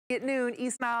At noon,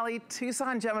 East Nolly,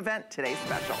 Tucson Gem Event, today's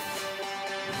special.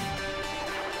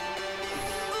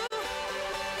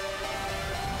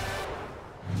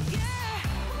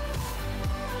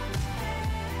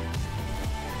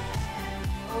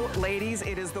 Oh, ladies,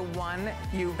 it is the one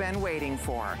you've been waiting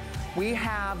for. We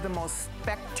have the most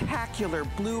spectacular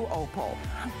blue opal,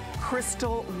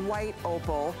 crystal white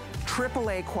opal,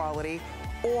 AAA quality,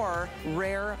 or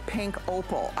rare pink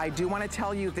opal. I do want to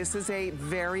tell you this is a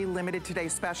very limited today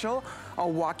special.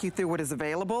 I'll walk you through what is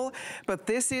available, but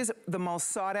this is the most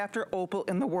sought after opal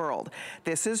in the world.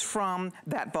 This is from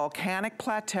that volcanic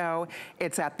plateau.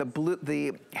 It's at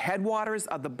the headwaters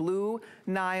of the Blue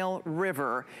Nile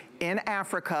River in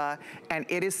Africa, and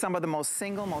it is some of the most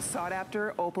sought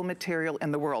after opal material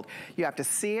in the world. You have to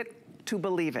see it to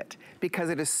believe it, because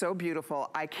it is so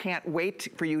beautiful. I can't wait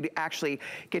for you to actually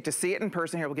get to see it in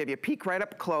person. Here, we'll give you a peek right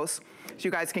up close so you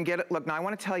guys can get it. Look, now I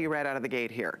want to tell you right out of the gate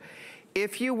here.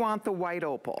 If you want the white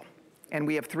opal, and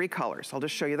we have 3 colors, I'll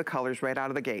just show you the colors right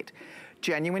out of the gate.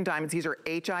 Genuine diamonds, these are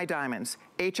HI diamonds,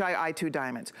 HI2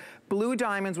 diamonds. Blue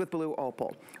diamonds with blue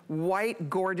opal. White,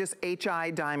 gorgeous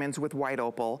HI diamonds with white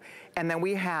opal. And then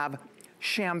we have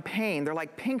champagne, they're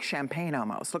like pink champagne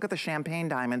almost. Look at the champagne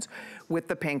diamonds with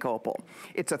the pink opal.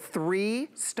 It's a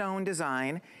 3-stone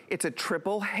design. It's a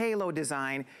triple halo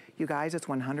design. You guys, it's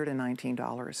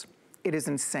 $119. It is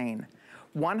insane.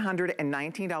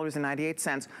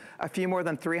 $119.98. A few more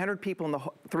than 300 people in the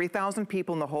 3,000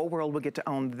 people in the whole world will get to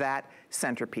own that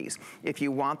centerpiece. If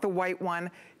you want the white one,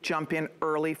 jump in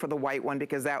early for the white one,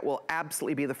 because that will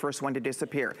absolutely be the first one to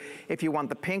disappear. If you want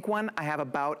the pink one, I have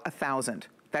about 1,000.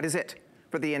 That is it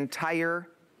for the entire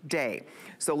day.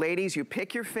 So ladies, you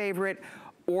pick your favorite,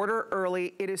 order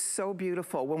early. It is so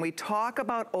beautiful. When we talk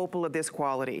about opal of this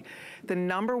quality, the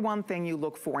 #1 thing you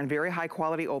look for in very high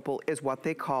quality opal is what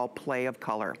they call play of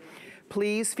color.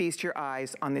 Please feast your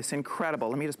eyes on this incredible,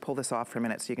 let me just pull this off for a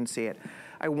minute so you can see it.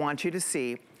 I want you to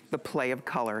see the play of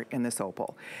color in this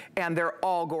opal. And they're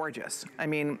all gorgeous. I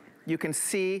mean, you can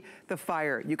see the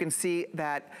fire, you can see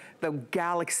that the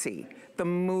galaxy, the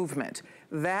movement.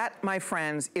 That, my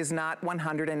friends, is not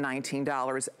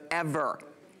 $119 ever.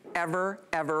 Ever,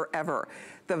 ever, ever.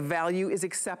 The value is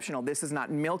exceptional. This is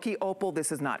not milky opal,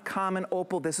 this is not common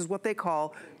opal, this is what they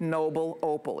call noble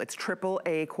opal. It's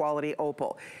AAA quality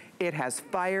opal. It has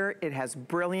fire, it has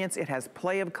brilliance, it has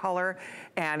play of color,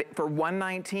 and for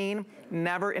 $119,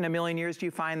 never in a million years do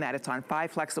you find that. It's on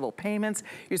 5 flexible payments.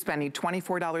 You're spending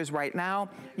 $24 right now.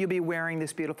 You'll be wearing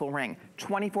this beautiful ring.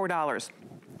 $24.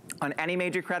 On any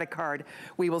major credit card,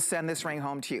 we will send this ring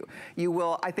home to you. You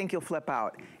will, I think you'll flip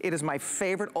out. It is my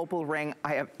favorite opal ring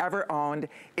I have ever owned.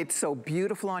 It's so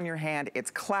beautiful on your hand.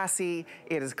 It's classy,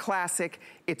 it is classic,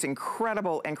 it's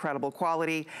incredible, incredible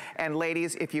quality. And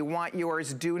ladies, if you want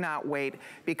yours, do not wait,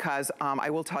 because I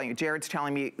will tell you, Jared's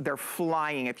telling me they're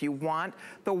flying. If you want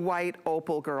the white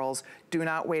opal, girls, do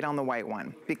not wait on the white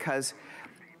one, because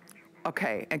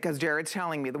okay, and because Jared's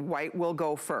telling me the white will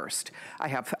go first. I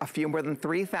have a few more than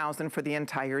 3,000 for the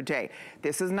entire day.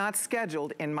 This is not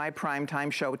scheduled in my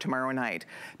primetime show tomorrow night,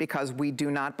 because we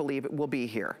do not believe it will be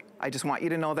here. I just want you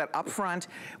to know that up front.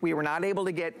 We were not able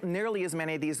to get nearly as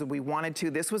many of these as we wanted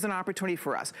to. This was an opportunity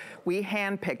for us. We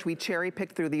handpicked, we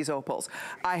cherry-picked through these opals.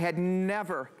 I had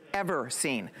never ever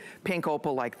seen pink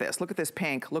opal like this. Look at this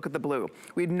pink, look at the blue.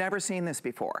 We've never seen this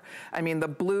before. I mean, the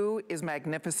blue is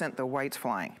magnificent, the white's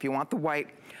flying. If you want the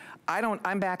white,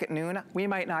 I'm back at noon. We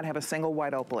might not have a single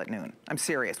white opal at noon. I'm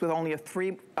serious, with only a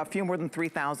few more than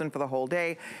 3,000 for the whole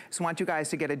day. Just want you guys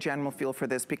to get a general feel for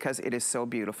this, because it is so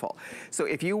beautiful. So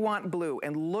if you want blue,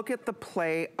 and look at the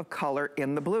play of color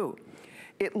in the blue.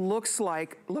 It looks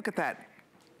like, look at that.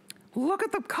 Look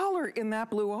at the color in that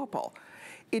blue opal.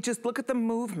 It just, look at the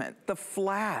movement, the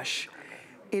flash.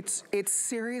 It's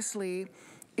seriously,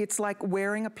 it's like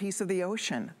wearing a piece of the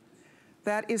ocean.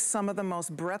 That is some of the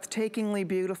most breathtakingly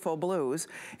beautiful blues.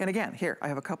 And again, here, I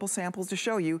have a couple samples to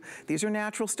show you. These are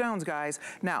natural stones, guys.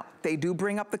 Now, they do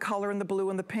bring up the color in the blue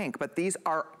and the pink, but these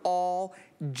are all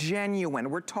genuine.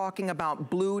 We're talking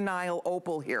about Blue Nile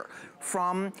opal here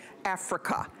from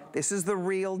Africa. This is the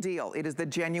real deal. It is the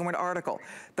genuine article.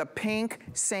 The pink,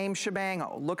 same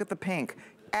shebango. Look at the pink.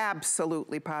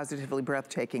 Absolutely, positively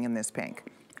breathtaking in this pink.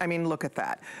 I mean, look at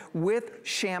that. With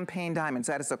champagne diamonds.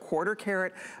 That is a 1/4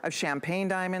 carat of champagne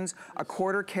diamonds, a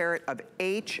 1/4 carat of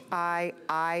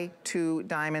HI2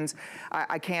 diamonds.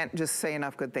 I can't just say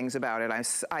enough good things about it.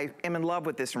 I am in love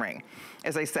with this ring.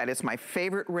 As I said, it's my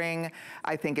favorite ring.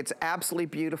 I think it's absolutely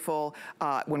beautiful.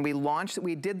 When we launched it,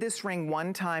 we did this ring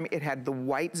one time. It had the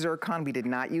white zircon. We did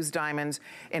not use diamonds,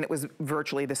 and it was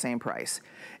virtually the same price.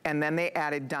 And then they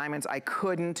added diamonds. I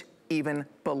couldn't even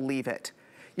believe it.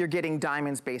 you're getting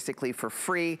diamonds basically for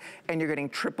free, and you're getting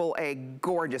AAA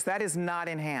gorgeous. That is not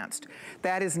enhanced.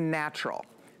 That is natural.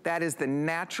 That is the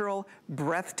natural,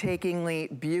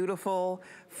 breathtakingly beautiful,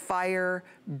 fire,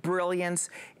 brilliance.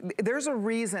 There's a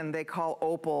reason they call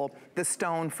opal the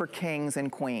stone for kings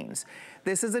and queens.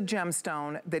 This is a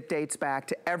gemstone that dates back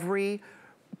to every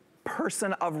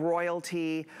person of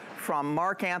royalty, from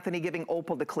Mark Antony giving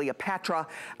opal to Cleopatra.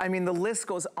 I mean, the list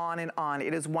goes on and on.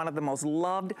 It is one of the most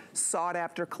loved, sought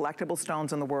after collectible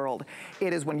stones in the world.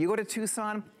 It is, when you go to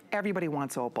Tucson, everybody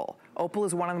wants opal. Opal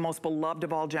is one of the most beloved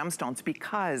of all gemstones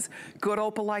because good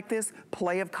opal like this,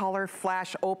 play of color,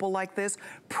 flash opal like this,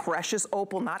 precious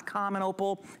opal, not common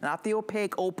opal, not the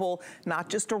opaque opal, not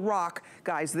just a rock.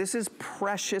 Guys, this is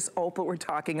precious opal we're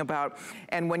talking about.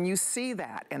 And when you see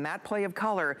that and that play of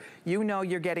color, you know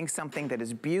you're getting something that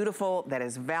is beautiful, that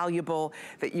is valuable,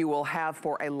 that you will have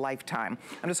for a lifetime.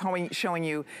 I'm just showing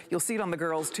you, you'll see it on the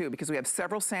girls too, because we have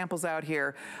several samples out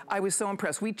here. I was so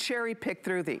impressed. We cherry picked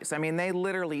through these. I mean, they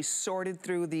literally sorted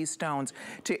through these stones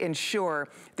to ensure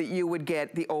that you would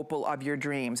get the opal of your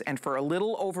dreams. And for a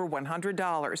little over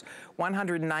 $100,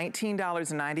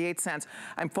 $119.98,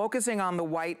 I'm focusing on the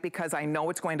white because I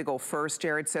know it's going to go first.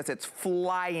 Jared says it's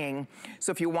flying.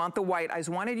 So if you want the white, I just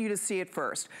wanted you to see it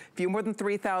first. Few more than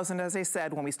 3,000, as I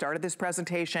said, when we started this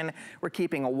presentation. We're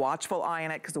keeping a watchful eye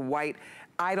on it because the white,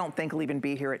 I don't think will even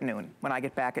be here at noon, when I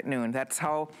get back at noon. That's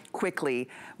how quickly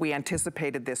we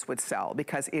anticipated this would sell,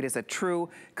 because it is a true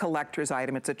collector's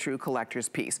item. It's a true collector's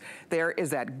piece. There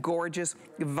is that gorgeous,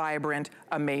 vibrant,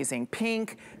 amazing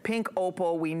pink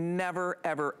opal. We never,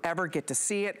 ever, ever get to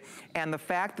see it. And the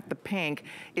fact that the pink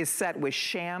is set with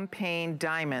champagne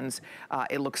diamonds,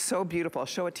 it looks so beautiful. I'll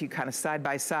show it to you kind of side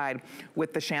by side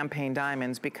with the champagne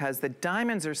diamonds, because the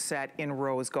diamonds are set in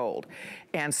rose gold.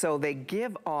 And so they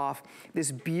give off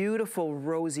this beautiful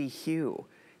rosy hue.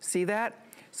 See that?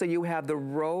 So you have the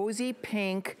rosy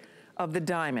pink of the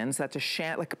diamonds. That's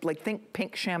a like think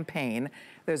pink champagne.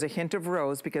 There's a hint of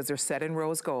rose because they're set in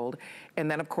rose gold.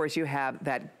 And then of course you have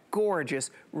that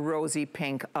gorgeous rosy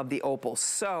pink of the opal.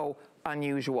 So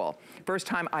unusual. First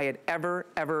time I had ever,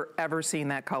 ever, ever seen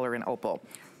that color in opal.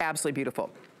 Absolutely beautiful.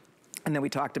 And then we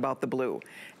talked about the blue.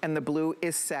 And the blue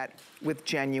is set with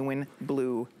genuine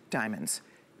blue diamonds.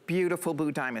 Beautiful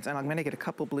blue diamonds. And I'm gonna get a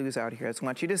couple blues out here. I just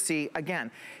want you to see,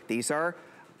 again, these are,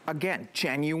 again,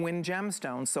 genuine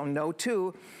gemstones. So no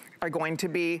two are going to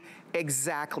be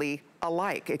exactly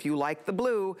alike. If you like the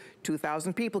blue,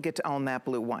 2,000 people get to own that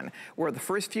blue one. We're the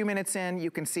first few minutes in,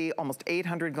 you can see almost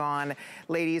 800 gone.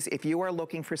 Ladies, if you are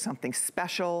looking for something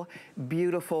special,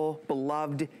 beautiful,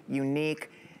 beloved, unique,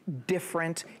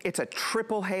 different. It's a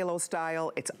triple halo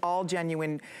style. It's all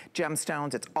genuine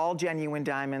gemstones. It's all genuine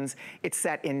diamonds. It's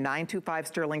set in 925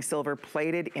 sterling silver,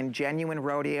 plated in genuine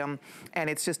rhodium,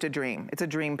 and it's just a dream. It's a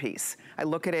dream piece. I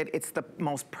look at it, it's the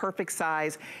most perfect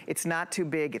size. It's not too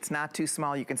big, it's not too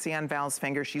small. You can see on Val's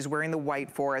finger, she's wearing the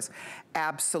white for us.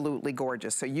 Absolutely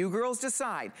gorgeous. So you girls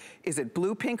decide, is it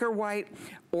blue, pink, or white?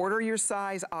 Order your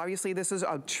size. Obviously, this is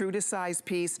a true to size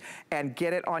piece, and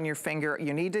get it on your finger.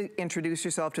 You need to introduce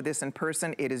yourself to this in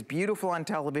person. It is beautiful on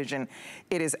television.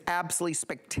 It is absolutely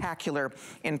spectacular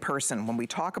in person. When we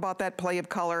talk about that play of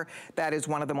color, that is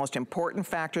one of the most important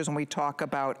factors when we talk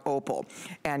about opal.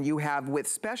 And you have with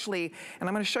especially, and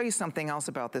I'm gonna show you something else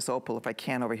about this opal if I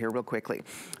can over here real quickly.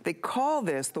 They call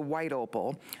this the white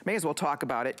opal. May as well talk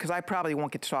about it because I probably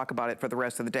won't get to talk about it for the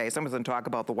rest of the day. Someone's gonna talk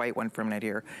about the white one for a minute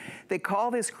here. They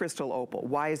call this crystal opal.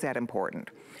 Why is that important?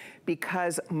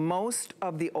 Because most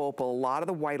of the opal, a lot of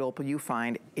the white opal you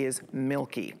find is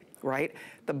milky, right?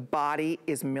 The body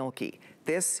is milky.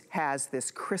 This has this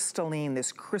crystalline,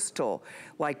 this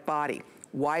crystal-like body.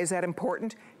 Why is that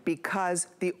important? Because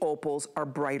the opals are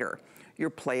brighter.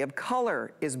 Your play of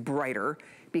color is brighter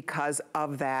because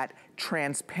of that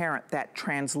transparent, that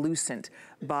translucent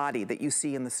body that you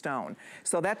see in the stone.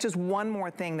 So that's just one more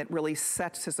thing that really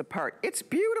sets this apart. It's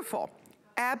beautiful.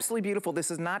 Absolutely beautiful. This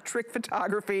is not trick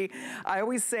photography. I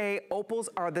always say opals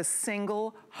are the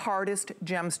single hardest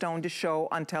gemstone to show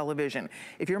on television.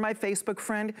 If you're my Facebook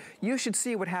friend, you should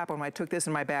see what happened when I took this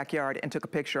in my backyard and took a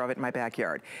picture of it in my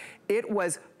backyard. It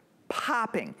was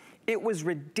popping. It was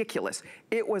ridiculous.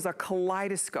 It was a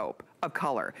kaleidoscope of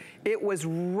color. It was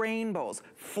rainbows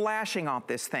flashing off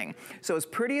this thing. So as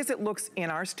pretty as it looks in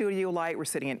our studio light, we're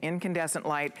sitting in incandescent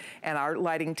light, and our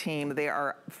lighting team, they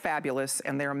are fabulous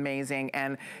and they're amazing,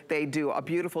 and they do a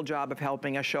beautiful job of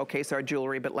helping us showcase our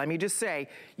jewelry. But let me just say,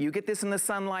 you get this in the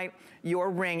sunlight, your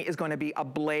ring is going to be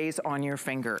ablaze on your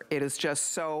finger. It is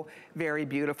just so very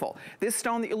beautiful. This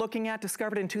stone that you're looking at,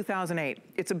 discovered in 2008.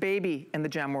 It's a baby in the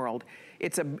gem world.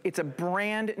 It's a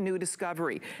brand new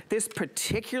discovery. This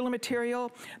particular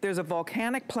material, there's a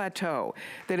volcanic plateau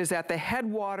that is at the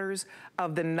headwaters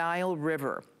of the Nile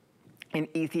River in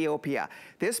Ethiopia.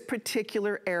 This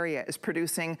particular area is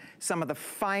producing some of the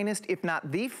finest, if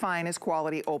not the finest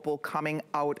quality opal coming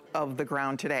out of the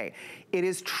ground today. It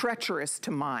is treacherous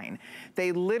to mine.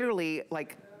 They literally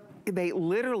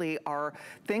are,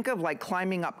 think of like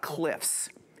climbing up cliffs.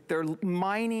 They're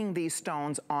mining these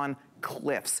stones on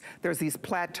cliffs. There's these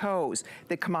plateaus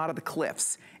that come out of the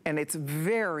cliffs, and it's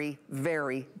very,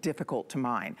 very difficult to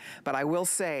mine. But I will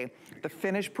say, the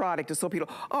finished product is so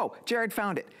beautiful. Oh, Jared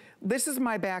found it. This is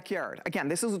my backyard. Again,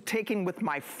 this is taken with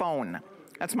my phone.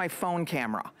 That's my phone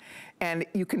camera. And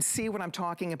you can see what I'm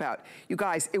talking about. You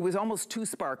guys, it was almost too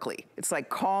sparkly. It's like,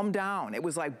 calm down. It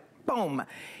was like, boom.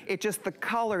 It just, the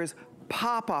colors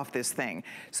pop off this thing.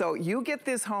 So you get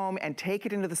this home and take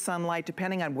it into the sunlight,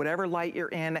 depending on whatever light you're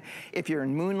in. If you're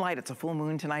in moonlight, it's a full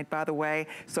moon tonight, by the way.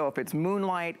 So if it's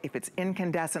moonlight, if it's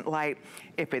incandescent light,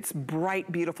 if it's bright,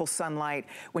 beautiful sunlight,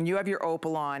 when you have your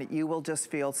opal on, you will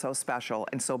just feel so special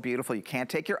and so beautiful. You can't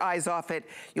take your eyes off it.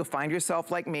 You'll find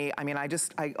yourself like me. I mean,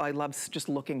 I love just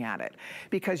looking at it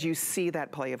because you see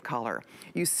that play of color.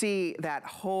 You see that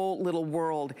whole little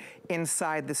world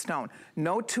inside the stone.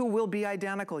 No two will be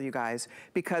identical, you guys,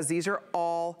 because these are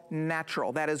all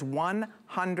natural. That is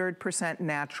 100%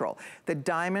 natural. The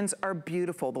diamonds are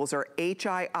beautiful. Those are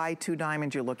HII2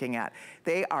 diamonds you're looking at.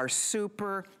 They are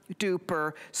super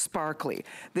duper sparkly.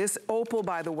 This opal,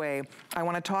 by the way, I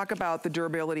want to talk about the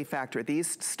durability factor.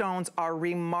 These stones are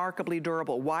remarkably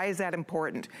durable. Why is that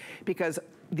important? Because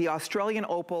the Australian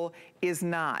opal is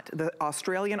not. The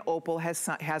Australian opal has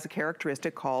a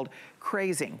characteristic called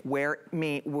crazing, where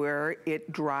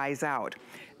it dries out.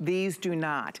 These do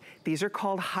not. These are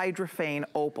called hydrophane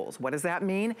opals. What does that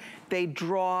mean? They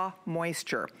draw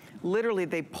moisture. Literally,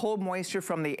 they pull moisture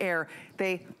from the air.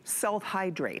 They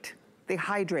self-hydrate. They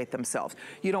hydrate themselves.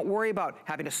 You don't worry about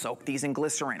having to soak these in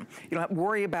glycerin. You don't have to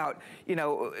worry about, you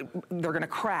know, they're gonna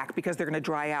crack because they're gonna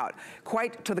dry out.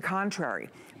 Quite to the contrary.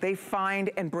 They find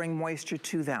and bring moisture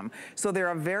to them. So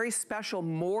they're a very special,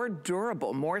 more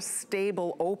durable, more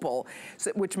stable opal,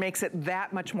 which makes it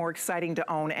that much more exciting to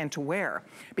own and to wear,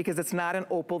 because it's not an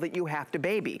opal that you have to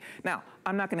baby. Now,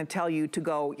 I'm not gonna tell you to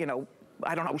go, you know,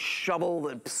 I don't know, shovel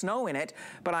the snow in it,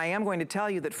 but I am going to tell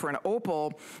you that for an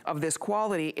opal of this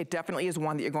quality, it definitely is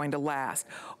one that you're going to last.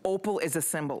 Opal is a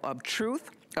symbol of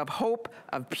truth, of hope,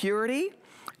 of purity,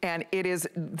 and it is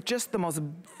just the most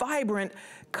vibrant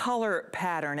color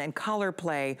pattern and color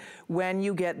play when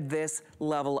you get this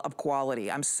level of quality.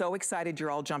 I'm so excited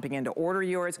you're all jumping in to order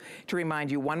yours. To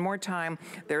remind you one more time,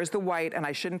 there's the white, and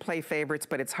I shouldn't play favorites,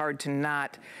 but it's hard to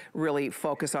not really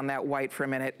focus on that white for a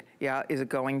minute. Yeah, is it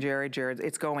going, Jared? Jared,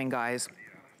 it's going, guys.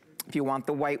 If you want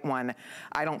the white one,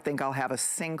 I don't think I'll have a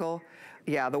single.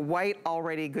 Yeah, the white,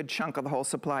 already a good chunk of the whole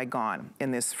supply gone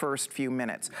in this first few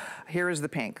minutes. Here is the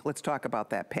pink. Let's talk about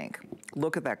that pink.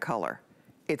 Look at that color.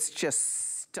 It's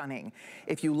just stunning.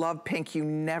 If you love pink, you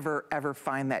never ever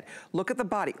find that. Look at the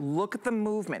body, look at the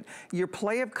movement. Your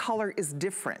play of color is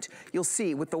different. You'll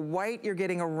see with the white, you're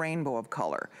getting a rainbow of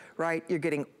color, right? You're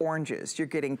getting oranges, you're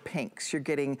getting pinks, you're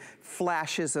getting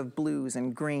flashes of blues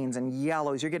and greens and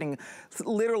yellows. You're getting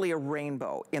literally a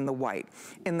rainbow in the white.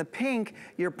 In the pink,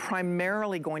 you're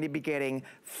primarily going to be getting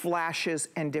flashes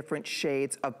and different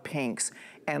shades of pinks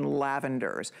and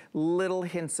lavenders, little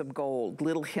hints of gold,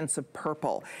 little hints of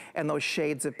purple, and those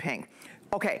shades of pink.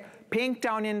 Okay, pink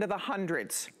down into the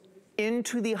hundreds.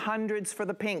 Into the hundreds for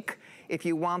the pink. If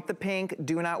you want the pink,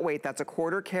 do not wait. That's a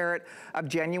 1/4 carat of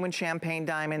genuine champagne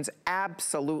diamonds.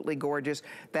 Absolutely gorgeous.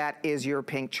 That is your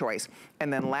pink choice.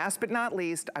 And then last but not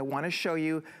least, I want to show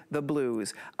you the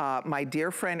blues. My dear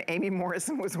friend Amy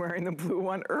Morrison was wearing the blue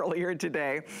one earlier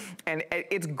today, and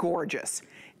it's gorgeous.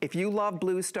 If you love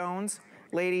blue stones,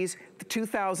 ladies, the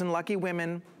 2,000 lucky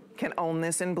women can own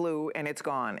this in blue, and it's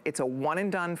gone. It's a one and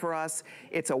done for us.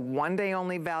 It's a one-day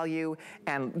only value,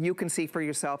 and you can see for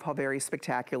yourself how very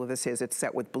spectacular this is. It's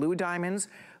set with blue diamonds.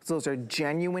 Those are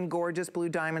genuine, gorgeous blue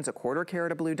diamonds, a 1/4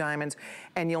 carat of blue diamonds,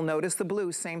 and you'll notice the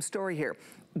blue, same story here.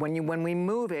 When we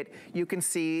move it, you can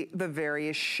see the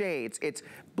various shades. It's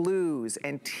blues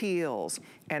and teals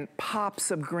and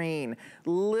pops of green,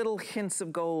 little hints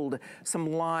of gold, some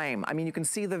lime. I mean, you can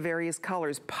see the various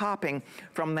colors popping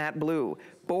from that blue.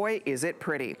 Boy, is it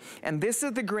pretty. And this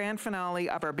is the grand finale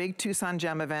of our big Tucson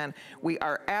Gem event. We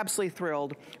are absolutely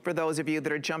thrilled for those of you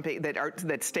that are jumping,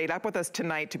 that stayed up with us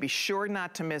tonight, to be sure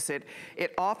not to miss it.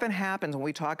 It often happens when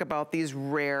we talk about these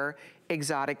rare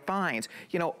exotic finds.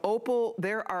 You know, opal,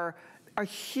 there are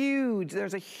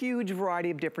there's a huge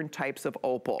variety of different types of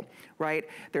opal, right?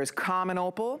 There's common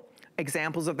opal.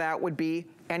 Examples of that would be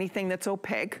anything that's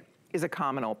opaque is a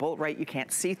common opal, right? You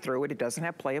can't see through it. It doesn't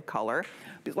have play of color.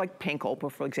 Like pink opal,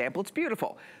 for example, it's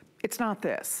beautiful. It's not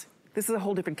this. This is a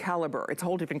whole different caliber. It's a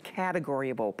whole different category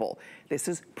of opal. This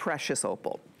is precious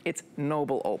opal. It's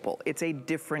noble opal. It's a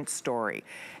different story.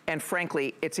 And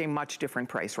frankly, it's a much different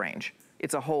price range.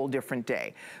 It's a whole different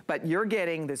day. But you're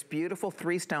getting this beautiful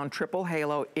 3-stone triple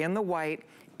halo in the white,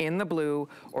 in the blue,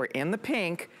 or in the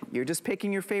pink. You're just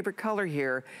picking your favorite color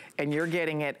here, and you're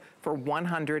getting it for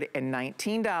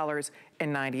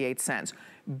 $119.98.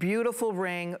 Beautiful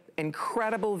ring,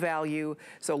 incredible value.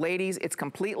 So ladies, it's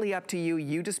completely up to you.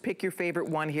 You just pick your favorite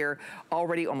one here.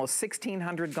 Already almost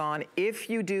 1,600 gone. If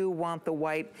you do want the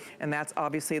white, and that's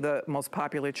obviously the most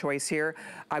popular choice here,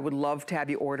 I would love to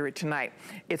have you order it tonight.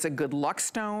 It's a good luck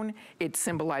stone. It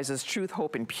symbolizes truth,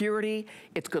 hope, and purity.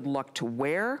 It's good luck to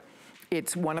wear.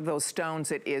 It's one of those stones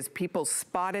that is, people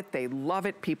spot it, they love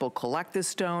it, people collect this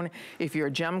stone. If you're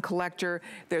a gem collector,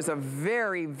 there's a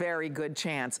very, very good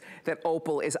chance that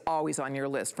opal is always on your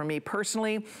list. For me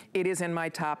personally, it is in my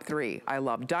top 3. I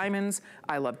love diamonds,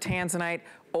 I love tanzanite.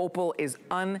 Opal is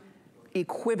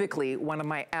unequivocally one of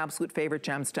my absolute favorite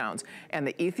gemstones. And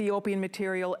the Ethiopian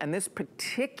material and this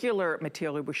particular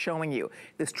material we're showing you,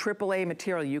 this AAA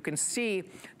material, you can see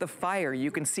the fire, you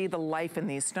can see the life in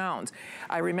these stones.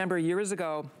 I remember years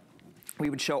ago, we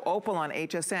would show opal on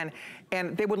HSN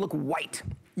and they would look white.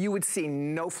 You would see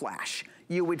no flash.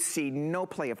 You would see no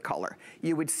play of color.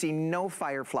 You would see no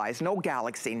fireflies, no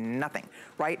galaxy, nothing,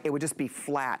 right? It would just be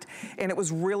flat. And it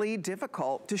was really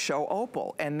difficult to show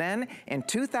opal. And then in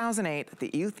 2008,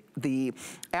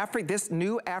 this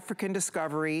new African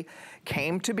discovery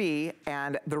came to be,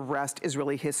 and the rest is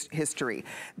really history.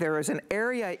 There is an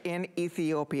area in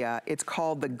Ethiopia, it's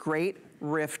called the Great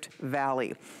Rift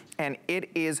Valley. And it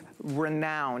is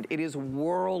renowned, it is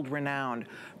world renowned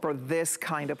for this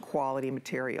kind of quality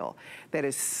material that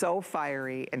is so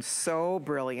fiery and so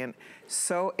brilliant.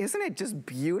 So isn't it just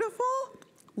beautiful?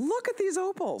 Look at these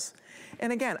opals.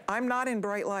 And again, I'm not in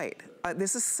bright light.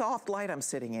 This is soft light I'm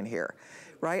sitting in here,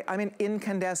 right? I'm in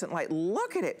incandescent light.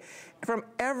 Look at it from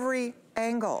every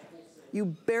angle. You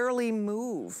barely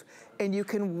move and you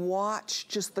can watch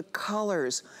just the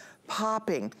colors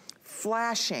popping,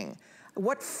 flashing.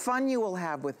 What fun you will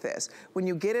have with this. When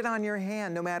you get it on your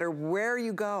hand, no matter where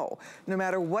you go, no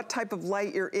matter what type of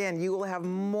light you're in, you will have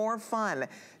more fun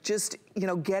just, you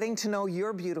know, getting to know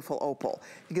your beautiful opal.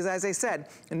 Because as I said,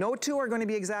 no two are going to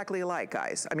be exactly alike,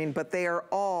 guys. I mean, but they are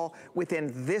all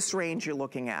within this range you're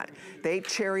looking at. They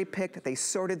cherry-picked, they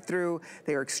sorted through,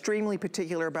 they are extremely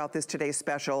particular about this today's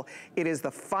special. It is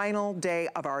the final day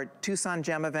of our Tucson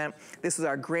Gem event. This is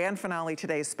our grand finale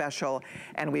today's special,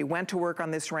 and we went to work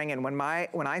on this ring, and when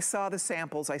I saw the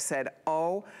samples, I said,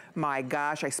 oh my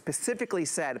gosh, I specifically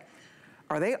said,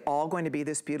 are they all going to be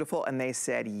this beautiful? And they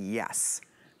said yes.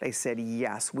 They said,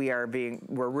 yes, we're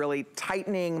really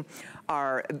tightening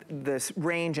this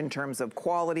range in terms of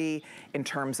quality, in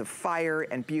terms of fire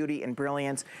and beauty and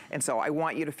brilliance. And so I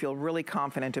want you to feel really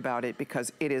confident about it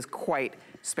because it is quite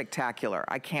spectacular.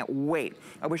 I can't wait.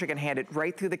 I wish I could hand it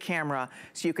right through the camera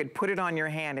so you could put it on your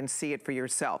hand and see it for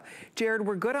yourself. Jared,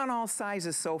 we're good on all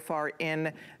sizes so far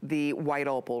in the white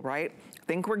opal, right? I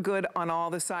think we're good on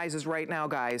all the sizes right now,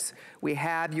 guys. We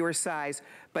have your size,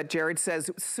 but Jared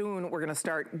says soon we're gonna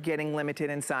start getting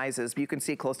limited in sizes. You can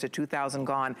see close to 2,000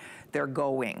 gone. They're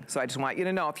going. So I just want you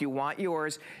to know, if you want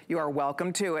yours, you are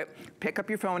welcome to it. Pick up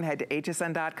your phone, head to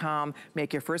hsn.com,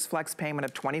 make your first flex payment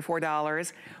of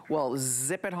 $24. We'll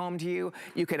zip it home to you.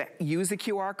 You could use the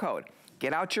QR code.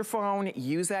 Get out your phone,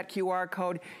 use that QR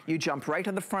code, you jump right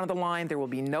to the front of the line. There will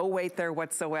be no wait there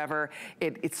whatsoever.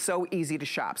 It's so easy to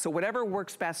shop. So whatever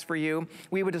works best for you,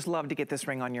 we would just love to get this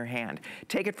ring on your hand.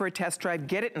 Take it for a test drive,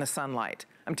 get it in the sunlight.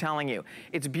 I'm telling you,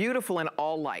 it's beautiful in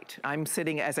all light. I'm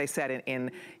sitting, as I said,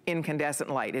 in incandescent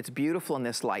light. It's beautiful in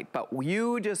this light, but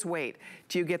you just wait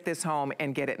till you get this home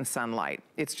and get it in sunlight.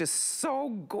 It's just so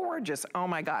gorgeous, oh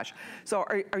my gosh. So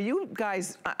are you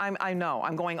guys, I know,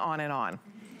 I'm going on and on.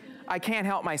 I can't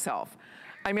help myself.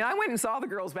 I mean, I went and saw the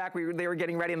girls back, they were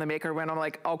getting ready in the maker room, and I'm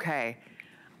like, okay,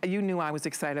 you knew I was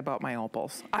excited about my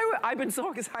opals. I've been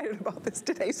so excited about this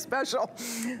today's special.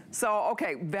 So,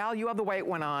 okay, value of the white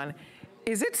one on.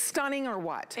 Is it stunning or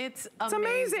what? It's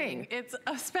amazing. It's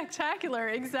spectacular,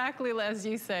 exactly as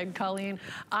you said, Colleen.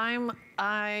 I'm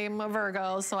I'm a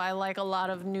Virgo, so I like a lot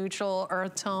of neutral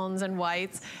earth tones and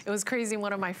whites. It was crazy,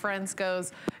 one of my friends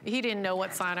goes, he didn't know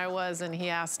what sign I was, and he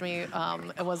asked me,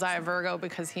 was I a Virgo,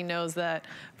 because he knows that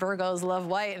Virgos love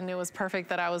white, and it was perfect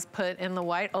that I was put in the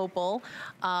white opal.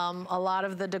 A lot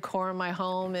of the decor in my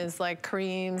home is like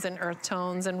creams and earth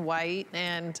tones and white,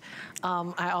 and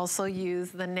I also use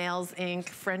the Nails Inc.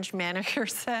 French manicure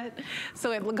set,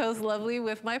 so it goes lovely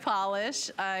with my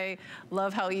polish. I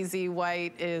love how easy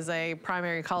white is a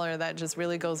primary color that just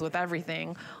really goes with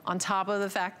everything. On top of the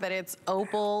fact that it's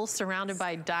opal surrounded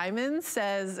by diamonds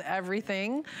says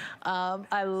everything.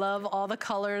 I love all the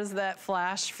colors that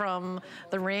flash from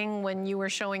the ring. When you were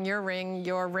showing your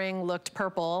ring looked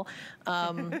purple.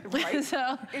 Right?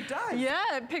 So, it does.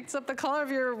 Yeah, it picks up the color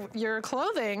of your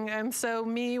clothing. And so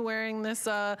me wearing this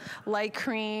light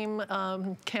cream,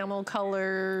 camel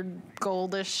colored,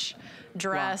 goldish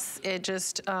dress, wow. It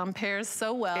just pairs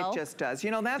so well. It just does.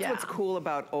 You know, that's what's cool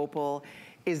about opal,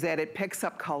 is that it picks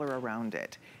up color around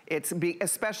it.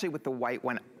 Especially with the white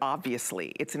one,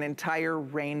 obviously. It's an entire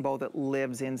rainbow that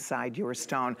lives inside your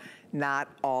stone. Not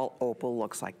all opal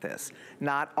looks like this.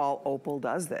 Not all opal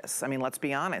does this. I mean, let's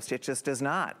be honest, it just does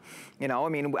not. You know, I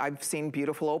mean, I've seen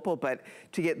beautiful opal, but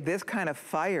to get this kind of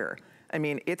fire, I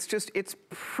mean, it's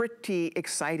pretty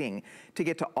exciting to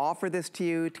get to offer this to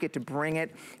you, to get to bring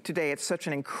it. Today, it's such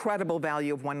an incredible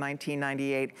value of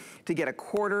 $119.98 to get a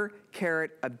 1/4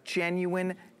 carat of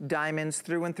genuine diamonds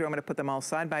through and through. I'm gonna put them all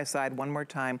side by side one more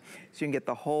time so you can get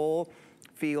the whole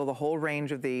feel, the whole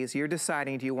range of these. You're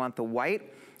deciding, do you want the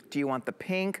white, do you want the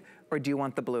pink, or do you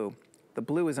want the blue? The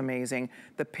blue is amazing.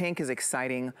 The pink is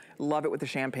exciting. Love it with the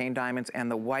champagne diamonds, and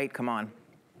the white, come on.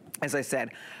 As I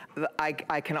said, I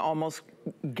can almost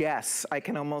guess, I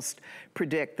can almost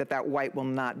predict that white will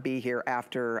not be here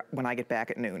when I get back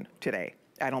at noon today.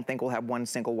 I don't think we'll have one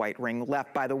single white ring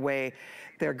left, by the way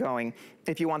they're going.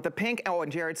 If you want the pink, oh,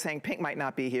 and Jared's saying pink might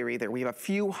not be here either. We have a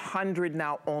few hundred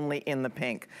now only in the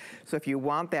pink. So if you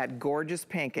want that gorgeous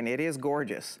pink, and it is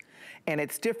gorgeous, and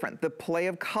it's different, the play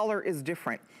of color is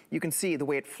different. You can see the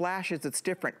way it flashes, it's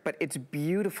different, but it's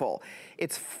beautiful.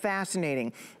 It's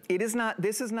fascinating.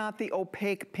 This is not the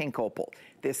opaque pink opal.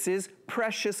 This is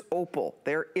precious opal.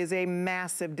 There is a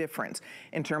massive difference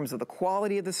in terms of the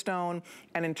quality of the stone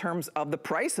and in terms of the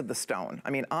price of the stone. I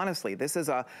mean, honestly, these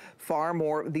are far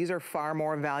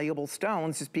more valuable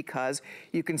stones, just because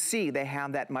you can see they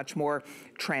have that much more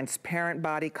transparent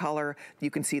body color. You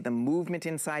can see the movement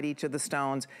inside each of the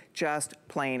stones, just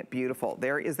plain beautiful.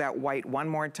 There is that white one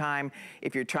more time.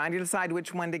 If you're trying to decide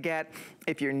which one to get,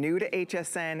 if you're new to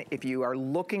HSN, if you are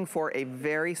looking for a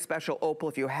very special opal,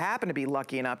 if you happen to be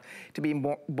lucky enough to be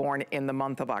born in the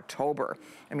month of October.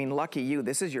 I mean, lucky you,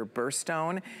 this is your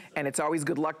birthstone, and it's always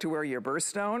good luck to wear your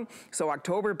birthstone. So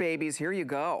October babies, here you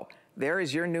go. There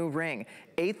is your new ring.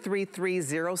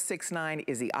 833069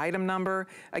 is the item number.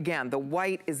 Again, the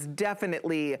white is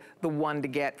definitely the one to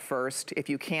get first. If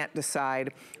you can't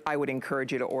decide, I would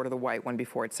encourage you to order the white one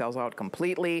before it sells out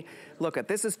completely. Look at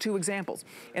this is 2 examples.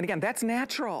 And again, that's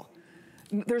natural.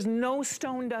 There's no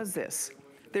stone does this.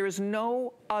 There is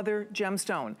no other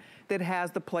gemstone that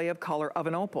has the play of color of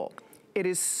an opal. It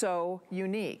is so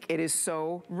unique. It is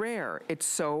so rare. It's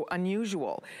so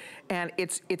unusual. And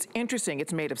it's interesting.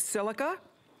 It's made of silica,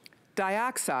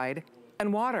 dioxide,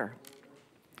 and water.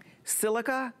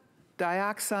 Silica,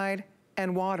 dioxide,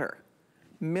 and water.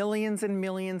 Millions and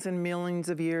millions and millions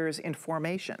of years in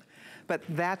formation. But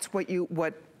that's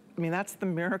that's the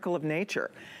miracle of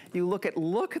nature. You look at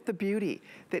the beauty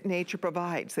that nature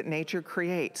provides, that nature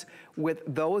creates with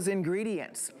those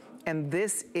ingredients. And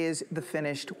this is the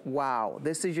finished, wow,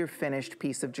 this is your finished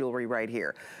piece of jewelry right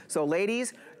here. So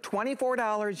ladies,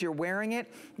 $24, you're wearing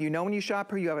it. You know when you shop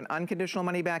here, you have an unconditional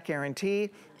money back guarantee.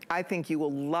 I think you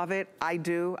will love it. I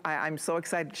do. I'm so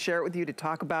excited to share it with you, to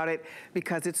talk about it,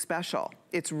 because it's special.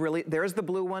 It's really, there's the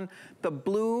blue one. The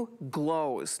blue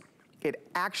glows. It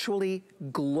actually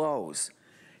glows.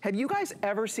 Have you guys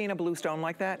ever seen a blue stone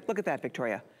like that? Look at that,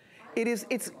 Victoria.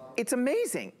 It's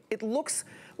amazing. It looks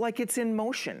like it's in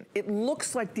motion. It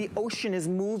looks like the ocean is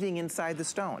moving inside the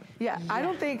stone. Yeah, I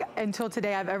don't think until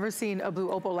today I've ever seen a blue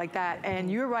opal like that.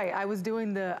 And you're right, I was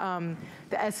doing the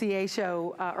SCA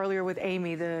show earlier with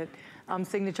Amy, the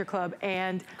Signature Club,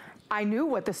 and I knew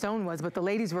what the stone was, but the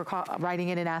ladies were writing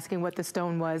in and asking what the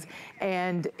stone was.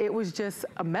 And it was just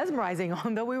mesmerizing.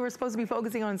 Although we were supposed to be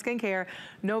focusing on skincare,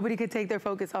 nobody could take their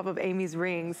focus off of Amy's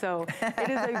ring. So it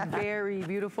is a very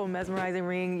beautiful, mesmerizing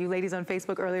ring. You ladies on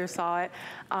Facebook earlier saw it.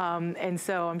 And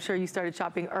so I'm sure you started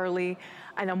shopping early.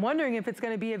 And I'm wondering if it's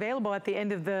going to be available at the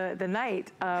end of the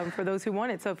night for those who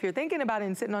want it. So if you're thinking about it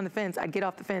and sitting on the fence, I'd get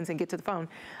off the fence and get to the phone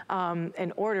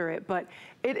and order it. But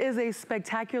it is a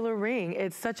spectacular ring.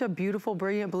 It's such a beautiful,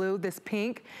 brilliant blue. This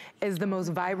pink is the most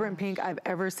vibrant pink I've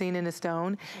ever seen in a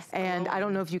stone. And I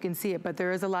don't know if you can see it, but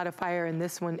there is a lot of fire in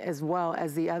this one as well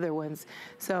as the other ones.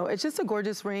 So it's just a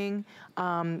gorgeous ring,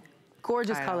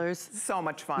 gorgeous colors. So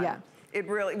much fun. Yeah. It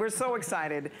really, we're so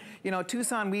excited. You know,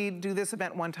 Tucson, we do this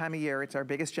event one time a year. It's our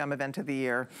biggest gem event of the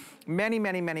year. Many,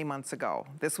 many, many months ago,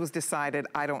 this was decided,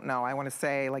 I don't know, I want to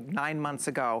say like 9 months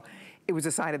ago, it was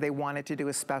decided they wanted to do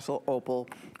a special opal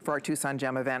for our Tucson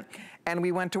Gem event. And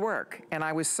we went to work. And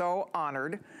I was so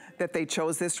honored that they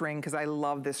chose this ring because I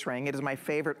love this ring. It is my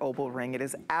favorite opal ring. It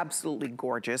is absolutely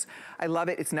gorgeous. I love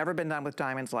it. It's never been done with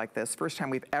diamonds like this. First time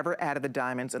we've ever added the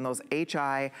diamonds, and those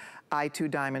I2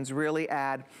 diamonds really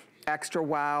add extra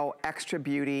wow, extra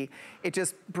beauty. It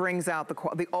just brings out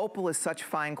the opal is such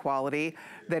fine quality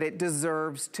that it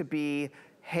deserves to be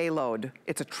haloed.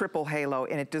 It's a triple halo,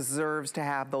 and it deserves to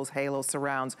have those halo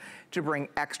surrounds to bring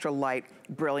extra light,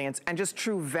 brilliance, and just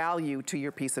true value to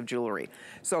your piece of jewelry.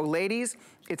 So ladies,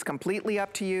 it's completely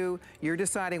up to you. You're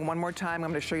deciding one more time. I'm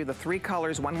gonna show you the 3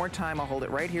 colors one more time. I'll hold it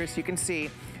right here so you can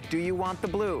see. Do you want the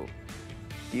blue?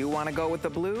 Do you wanna go with the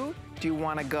blue? Do you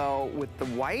wanna go with the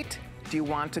white? Do you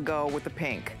want to go with the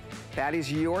pink? That is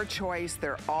your choice.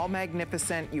 They're all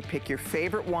magnificent. You pick your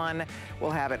favorite one.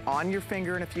 We'll have it on your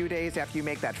finger in a few days after you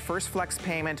make that first flex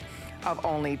payment of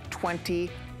only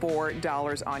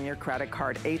 $24 on your credit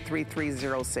card.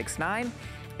 833069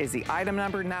 is the item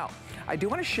number. Now, I do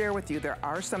want to share with you there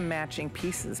are some matching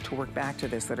pieces to work back to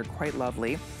this that are quite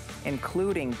lovely,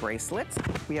 including bracelets.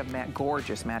 We have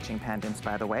gorgeous matching pendants,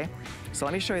 by the way. So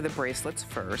let me show you the bracelets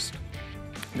first.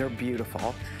 They're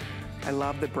beautiful. I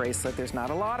love the bracelet. There's not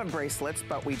a lot of bracelets,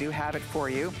 but we do have it for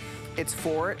you. It's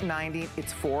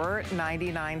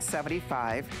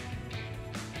 $499.75.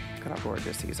 Look at how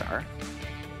gorgeous these are.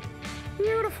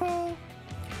 Beautiful.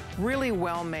 Really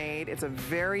well made. It's a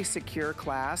very secure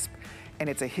clasp, and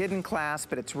it's a hidden clasp,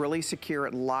 but it's really secure.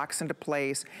 It locks into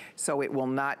place, so it will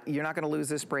not, you're not gonna lose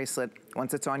this bracelet.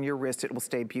 Once it's on your wrist, it will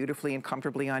stay beautifully and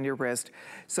comfortably on your wrist.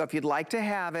 So if you'd like to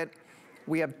have it,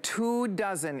 we have 2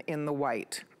 dozen in the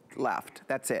white left.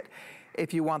 That's it.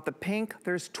 If you want the pink,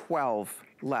 there's 12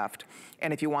 left.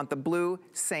 And if you want the blue,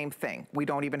 same thing. We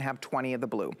don't even have 20 of the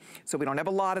blue. So we don't have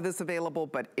a lot of this available,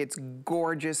 but it's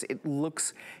gorgeous. It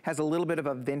has a little bit of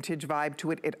a vintage vibe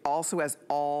to it. It also has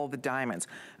all the diamonds.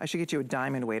 I should get you a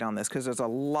diamond weight on this because there's a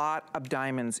lot of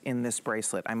diamonds in this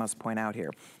bracelet, I must point out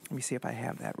here. Let me see if I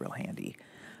have that real handy.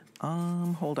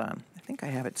 Hold on. I think I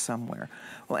have it somewhere.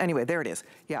 Well, anyway, there it is.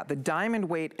 Yeah, the diamond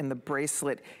weight in the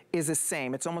bracelet is the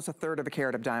same. It's almost 1/3 of a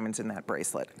carat of diamonds in that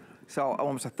bracelet. So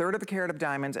almost 1/3 of a carat of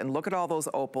diamonds, and look at all those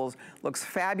opals. Looks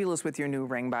fabulous with your new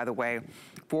ring, by the way.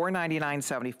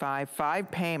 $499.75, 5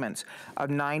 payments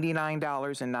of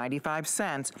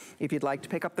 $99.95 if you'd like to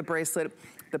pick up the bracelet.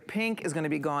 The pink is gonna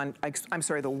be gone, I'm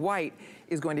sorry, the white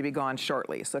is going to be gone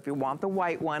shortly. So if you want the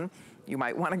white one, you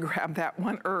might want to grab that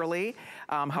one early.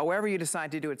 However you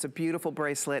decide to do it, it's a beautiful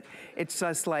bracelet. It's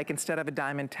just like instead of a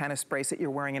diamond tennis bracelet,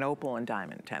 you're wearing an opal and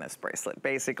diamond tennis bracelet,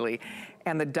 basically.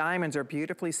 And the diamonds are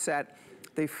beautifully set.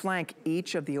 They flank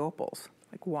each of the opals.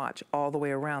 Like watch, all the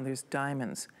way around, there's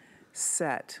diamonds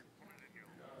set.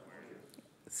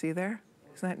 See there?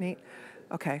 Isn't that neat?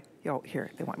 Okay, here,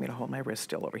 they want me to hold my wrist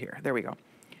still over here. There we go.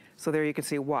 So there you can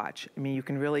see, watch. I mean, you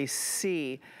can really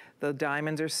see the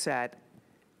diamonds are set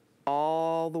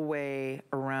all the way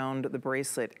around the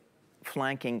bracelet,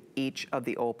 flanking each of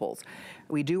the opals.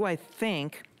 We do, I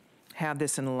think, have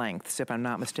this in lengths, if I'm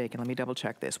not mistaken. Let me double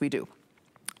check this. We do.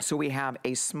 So we have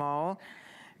a small,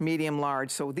 medium, large.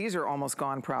 So these are almost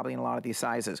gone probably in a lot of these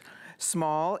sizes.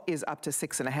 Small is up to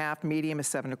 6.5, medium is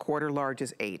 7 1/4, large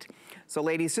is 8. So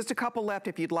ladies, just a couple left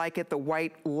if you'd like it. The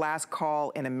white, last call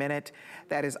in a minute.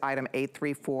 That is item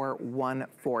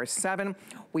 834147.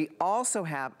 We also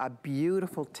have a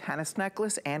beautiful tennis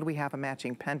necklace, and we have a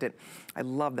matching pendant. I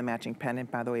love the matching pendant,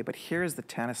 by the way, but here's the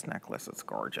tennis necklace. It's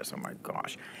gorgeous, oh my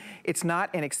gosh. It's not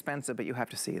inexpensive, but you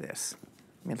have to see this.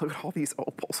 I mean, look at all these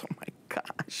opals, oh my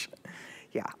gosh.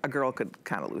 Yeah, a girl could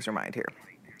kind of lose her mind here.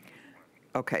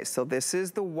 Okay, so this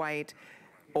is the white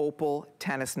opal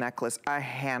tennis necklace, a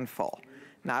handful.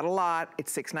 Not a lot,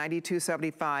 it's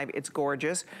 $692.75, it's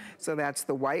gorgeous. So that's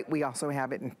the white. We also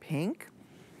have it in pink,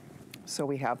 So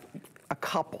we have a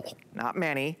couple, not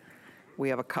many. We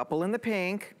have a couple in the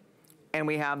pink, and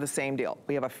we have the same deal.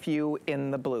 We have a few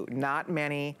in the blue, not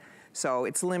many. So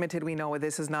it's limited. We know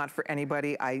this is not for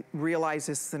anybody. I realize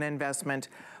this is an investment.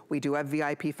 We do have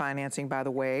VIP financing, by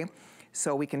the way,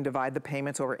 so we can divide the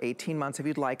payments over 18 months if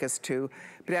you'd like us to.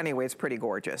 But anyway, it's pretty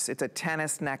gorgeous. It's a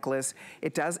tennis necklace.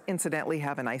 It does incidentally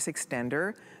have a nice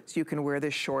extender, so you can wear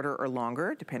this shorter or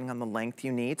longer, depending on the length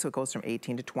you need. So it goes from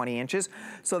 18 to 20 inches.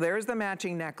 So there's the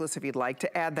matching necklace. If you'd like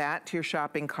to add that to your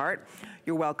shopping cart,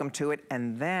 you're welcome to it.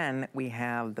 And then we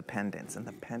have the pendants, and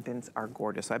the pendants are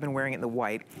gorgeous. So I've been wearing it in the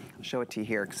white. I'll show it to you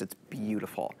here because it's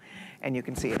beautiful. And you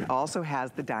can see it also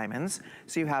has the diamonds.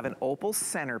 So you have an opal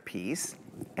centerpiece,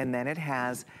 and then it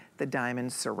has the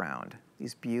diamond surround.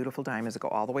 These beautiful diamonds that go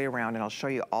all the way around, and I'll show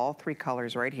you all three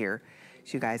colors right here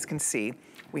so you guys can see.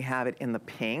 We have it in the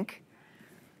pink,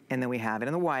 and then we have it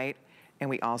in the white, and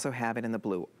we also have it in the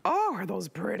blue. Oh, are those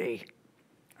pretty?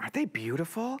 Aren't they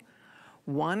beautiful?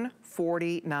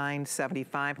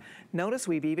 $149.75. Notice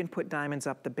we've even put diamonds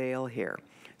up the bail here.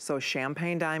 So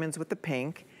champagne diamonds with the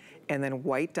pink, and then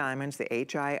white diamonds, the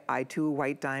I2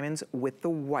 white diamonds with the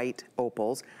white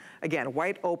opals. Again,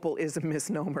 white opal is a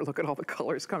misnomer. Look at all the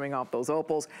colors coming off those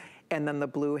opals. And then the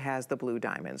blue has the blue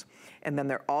diamonds. And then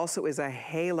there also is a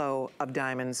halo of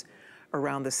diamonds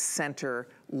around the center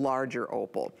larger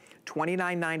opal.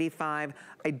 $29.95.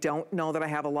 I don't know that I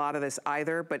have a lot of this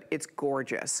either, but it's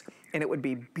gorgeous. And it would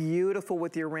be beautiful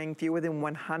with your ring. Fewer than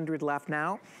 100 left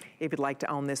now. If you'd like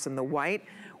to own this in the white.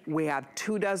 We have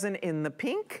 2 dozen in the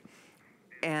pink,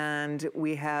 and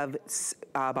we have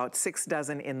about 6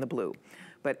 dozen in the blue.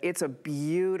 But it's a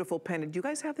beautiful pendant. Do you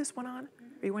guys have this one on?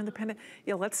 Are you wearing the pendant?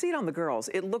 Yeah, let's see it on the girls.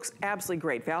 It looks absolutely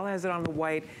great. Val has it on the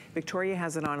white. Victoria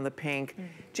has it on in the pink.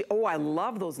 Oh, I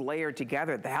love those layered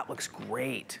together. That looks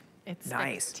great. It's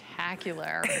nice.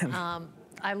 Spectacular.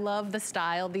 I love the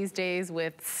style these days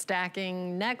with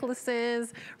stacking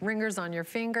necklaces, ringers on your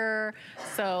finger.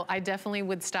 So I definitely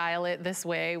would style it this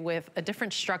way with a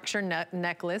different structure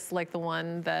necklace, like the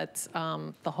one that's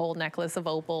the whole necklace of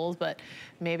opals, but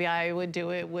maybe I would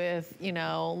do it with, you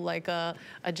know, like a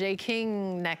J.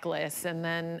 King necklace, and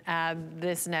then add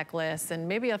this necklace and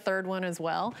maybe a third one as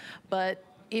well. But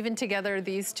even together,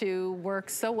 these two work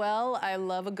so well. I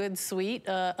love a good suite,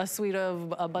 a suite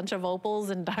of a bunch of opals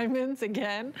and diamonds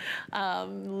again.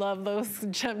 Love those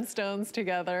gemstones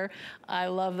together. I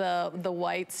love the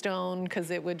white stone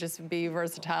because it would just be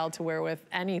versatile to wear with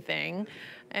anything.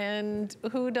 And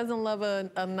who doesn't love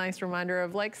a nice reminder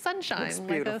of like sunshine,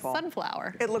 like a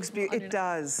sunflower? It looks beautiful. It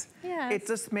does. Yes. It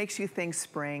just makes you think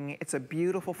spring. It's a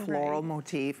beautiful floral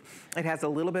motif. It has a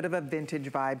little bit of a vintage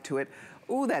vibe to it.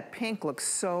 Ooh, that pink looks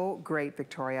so great,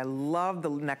 Victoria. I love the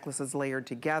necklaces layered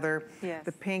together. Yes.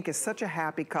 The pink is such a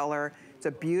happy color. It's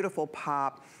a beautiful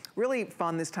pop. Really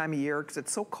fun this time of year because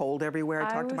it's so cold everywhere.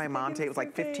 I talked to my mom today. It was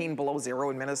like 15 below zero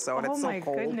in Minnesota. It's so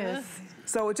cold. Oh my goodness.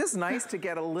 So it's just nice to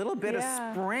get a little bit of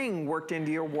spring worked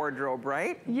into your wardrobe,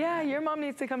 right? Yeah, your mom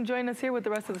needs to come join us here with the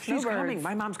rest of the snowbirds. She's coming.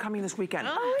 My mom's coming this weekend.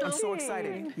 Oh, I'm so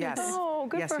excited. Yes. Oh,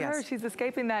 good for her. She's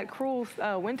escaping that cruel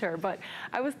winter. But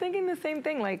I was thinking the same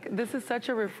thing. Like, this is such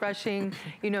a refreshing,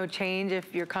 you know, change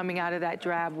if you're coming out of that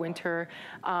drab winter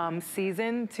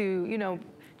season to, you know,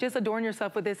 just adorn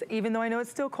yourself with this, even though I know it's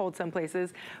still cold some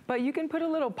places, but you can put a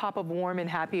little pop of warm and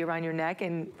happy around your neck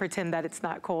and pretend that it's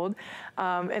not cold.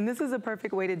 And this is a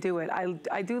perfect way to do it.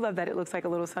 I do love that it looks like a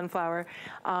little sunflower.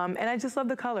 And I just love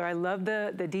the color. I love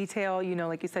the detail, you know,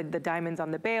 like you said, the diamonds on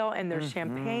the bail, and there's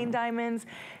champagne diamonds.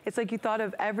 It's like you thought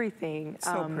of everything.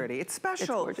 So pretty. It's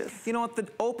special. It's gorgeous. You know what, the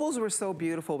opals were so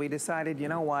beautiful, we decided, you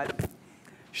know what?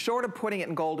 Short of putting it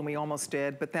in gold, and we almost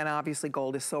did, but then obviously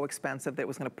gold is so expensive that it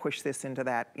was gonna push this into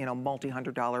that, you know,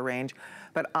 multi-$100 range.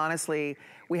 But honestly,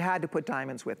 we had to put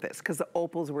diamonds with this because the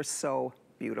opals were so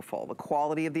beautiful. The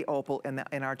quality of the opal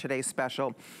in our today's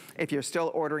special. If you're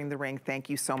still ordering the ring, thank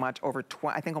you so much. Over,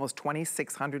 I think almost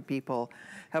 2,600 people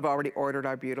have already ordered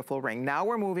our beautiful ring. Now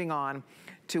we're moving on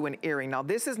to an earring. Now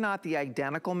this is not the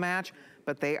identical match,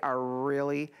 but they are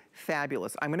really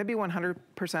fabulous. I'm gonna be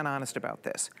 100% honest about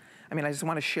this. I mean, I just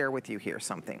want to share with you here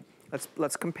something.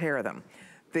 Let's compare them.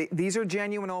 These are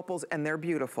genuine opals and they're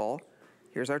beautiful.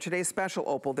 Here's our today's special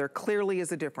opal. There clearly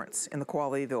is a difference in the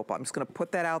quality of the opal. I'm just going to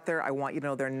put that out there. I want you to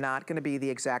know they're not going to be the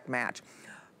exact match.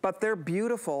 But they're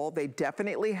beautiful. They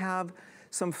definitely have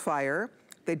some fire.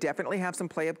 They definitely have some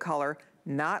play of color.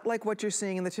 Not like what you're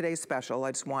seeing in the today's special.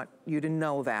 I just want you to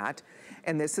know that.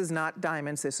 And this is not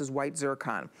diamonds, this is white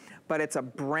zircon. But it's a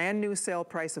brand new sale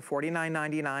price of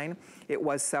 $49.99. It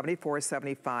was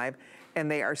 $74.75, and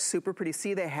they are super pretty.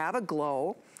 See, they have a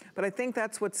glow, but I think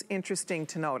that's what's interesting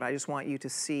to note. I just want you to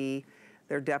see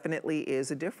there definitely is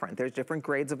a difference. There's different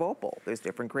grades of opal. There's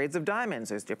different grades of diamonds.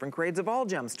 There's different grades of all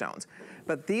gemstones.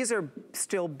 But these are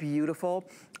still beautiful.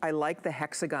 I like the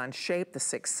hexagon shape, the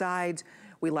 6 sides.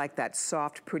 We like that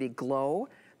soft, pretty glow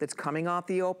that's coming off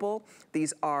the opal.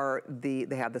 These are they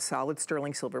have the solid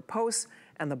sterling silver posts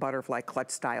and the butterfly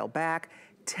clutch style back.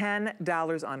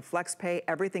 $10 on FlexPay.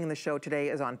 Everything in the show today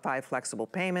is on 5 flexible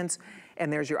payments.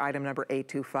 And there's your item number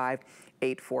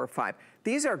 825845.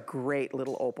 These are great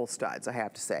little opal studs, I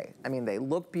have to say. I mean, they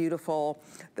look beautiful.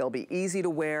 They'll be easy to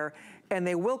wear. And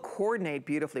they will coordinate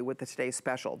beautifully with the Today's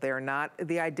Special. They're not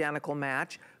the identical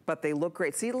match, but they look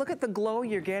great. See, look at the glow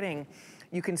you're getting.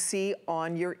 You can see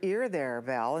on your ear there,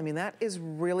 Val. I mean, that is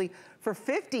really, for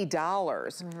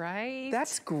 $50. Right.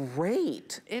 That's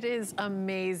great. It is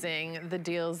amazing, the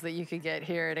deals that you could get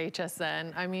here at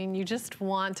HSN. I mean, you just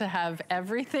want to have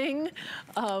everything.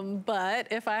 But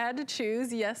if I had to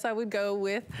choose, yes, I would go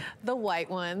with the white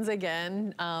ones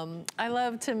again. I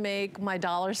love to make my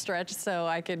dollar stretch so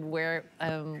I could wear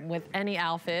it with any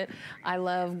outfit. I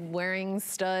love wearing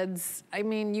studs. I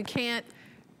mean, you can't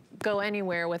go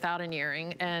anywhere without an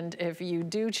earring, and if you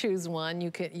do choose one,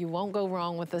 you won't go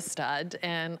wrong with a stud.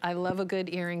 And I love a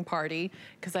good earring party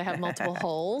because I have multiple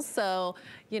holes, so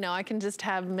you know, I can just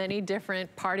have many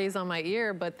different parties on my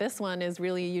ear. But this one is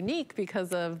really unique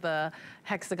because of the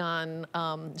hexagon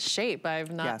shape.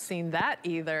 I've not seen that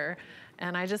either.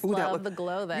 And I just love the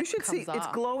glow that comes off. You should see, it's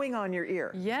glowing on your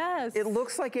ear. Yes. It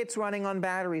looks like it's running on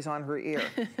batteries on her ear.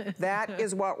 That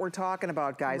is what we're talking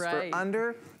about, guys. Right. For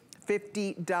under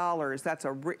 $50. That's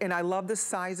and I love the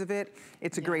size of it.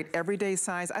 It's a great everyday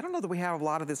size. I don't know that we have a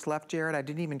lot of this left, Jared. I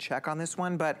didn't even check on this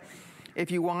one, but if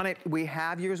you want it, we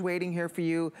have yours waiting here for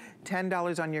you.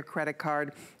 $10 on your credit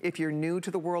card. If you're new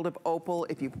to the world of opal,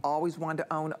 if you've always wanted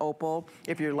to own opal,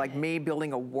 if you're like me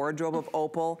building a wardrobe of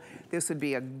opal, this would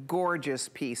be a gorgeous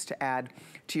piece to add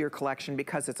to your collection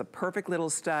because it's a perfect little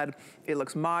stud. It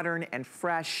looks modern and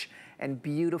fresh and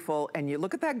beautiful, and you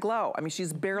look at that glow. I mean,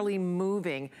 she's barely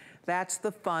moving. That's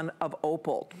the fun of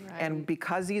opal. Right. And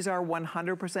because these are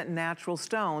 100% natural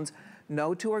stones,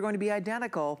 no two are going to be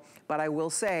identical, but I will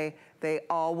say they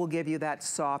all will give you that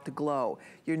soft glow.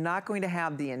 You're not going to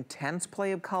have the intense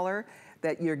play of color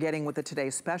that you're getting with the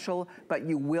Today's Special, but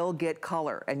you will get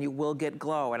color and you will get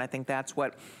glow. And I think that's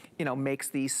what, you know, makes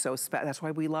these so special. That's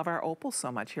why we love our opal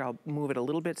so much. Here, I'll move it a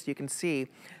little bit so you can see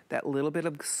that little bit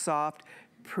of soft,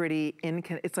 pretty,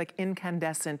 it's like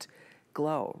incandescent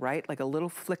glow, right? Like a little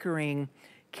flickering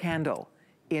candle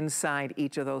inside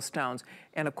each of those stones.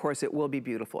 And of course, it will be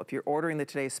beautiful. If you're ordering the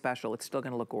Today's Special, it's still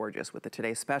gonna look gorgeous with the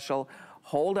Today's Special.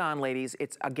 Hold on, ladies.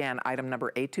 It's, again, item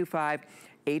number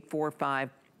 825845.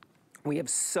 We have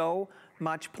so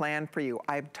much planned for you.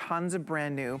 I have tons of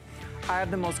brand new. I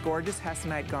have the most gorgeous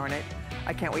Hessenite garnet.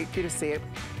 I can't wait for you to see it.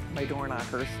 My door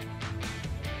knockers.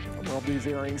 I love these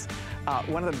earrings.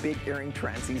 One of the big earring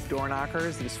trends, these door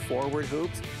knockers, these forward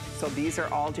hoops. So these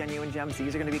are all genuine gems.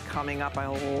 These are gonna be coming up. I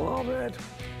love it.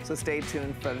 So stay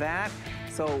tuned for that.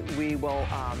 So we will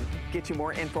get you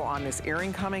more info on this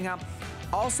earring coming up.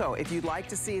 Also, if you'd like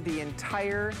to see the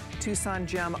entire Tucson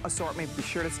gem assortment, be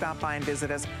sure to stop by and visit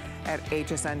us at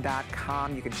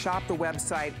hsn.com. You can shop the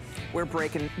website. We're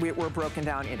broken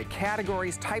down into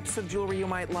categories, types of jewelry you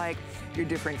might like, your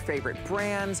different favorite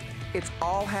brands. It's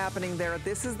all happening there.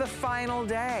 This is the final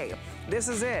day. This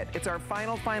is it. It's our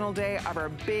final day of our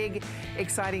big,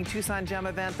 exciting Tucson Gem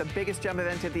event, the biggest gem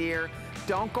event of the year.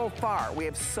 Don't go far. We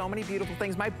have so many beautiful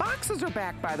things. My boxes are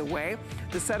back, by the way.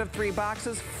 The set of 3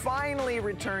 boxes finally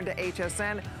returned to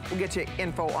HSN. We'll get you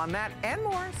info on that and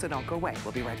more, so don't go away.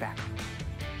 We'll be right back.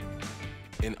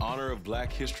 In honor of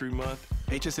Black History Month,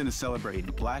 HSN is celebrating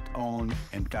Black-owned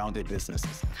and founded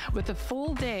businesses. With a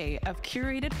full day of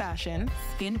curated fashion,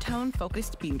 skin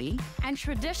tone-focused beauty, and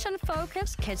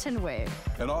tradition-focused kitchenware.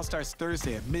 It all starts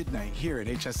Thursday at midnight here at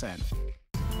HSN.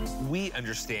 We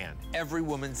understand every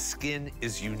woman's skin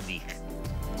is unique.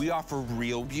 We offer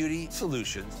real beauty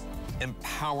solutions,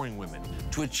 empowering women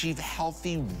to achieve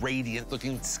healthy,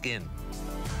 radiant-looking skin.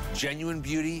 Genuine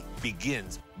beauty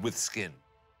begins with skin.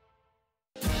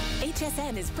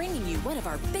 HSN is bringing you one of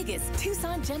our biggest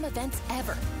Tucson Gem events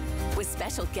ever, with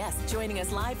special guests joining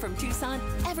us live from Tucson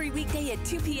every weekday at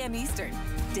 2 p.m. Eastern.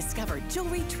 Discover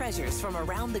jewelry treasures from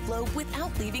around the globe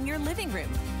without leaving your living room,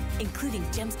 including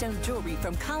gemstone jewelry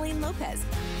from Colleen Lopez,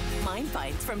 mine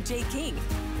finds from Jay King,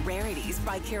 rarities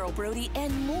by Carol Brody,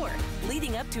 and more,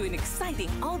 leading up to an exciting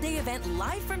all-day event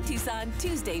live from Tucson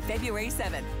Tuesday, February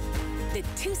 7th. The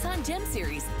Tucson Gem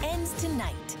Series ends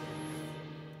tonight.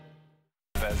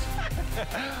 Lopez.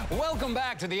 Welcome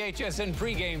back to the HSN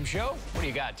pregame show. What do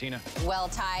you got, Tina? Well,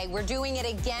 Ty, we're doing it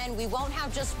again. We won't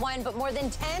have just one, but more than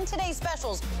 10 Today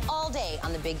specials all day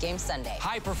on the Big Game Sunday.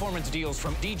 High performance deals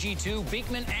from DG2,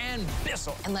 Beekman, and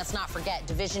Bissell. And let's not forget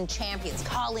division champions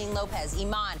Colleen Lopez,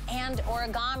 Iman, and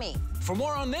Origami. For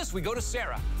more on this, we go to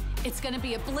Sarah. It's going to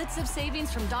be a blitz of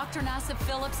savings from Dr. Nassif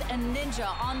Phillips and Ninja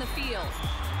on the field.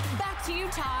 Back to you,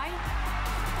 Ty.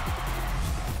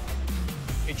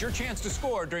 It's your chance to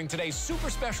score during today's super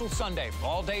special Sunday,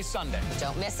 all day Sunday.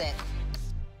 Don't miss it.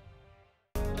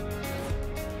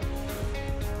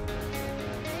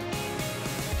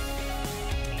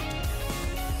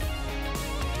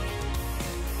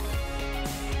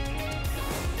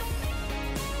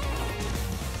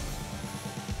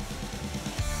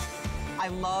 I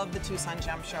love the Tucson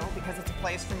Gem Show because it's a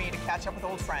place for me to catch up with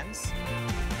old friends.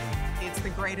 It's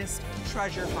the greatest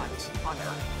treasure hunt on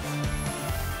earth.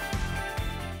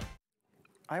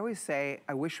 I always say,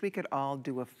 I wish we could all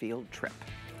do a field trip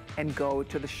and go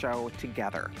to the show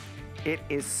together. It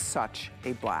is such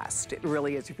a blast. It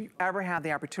really is. If you ever have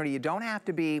the opportunity, you don't have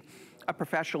to be a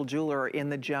professional jeweler in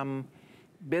the gem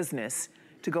business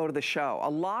to go to the show. A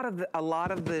lot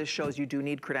of the shows, you do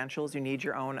need credentials. You need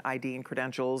your own ID and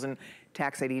credentials and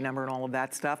tax ID number and all of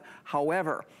that stuff.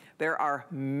 However, there are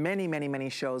many, many, many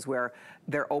shows where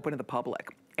they're open to the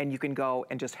public and you can go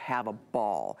and just have a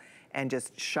ball and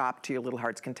just shop to your little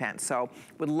heart's content. So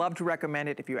would love to recommend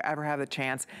it if you ever have the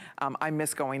chance. I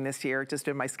miss going this year, just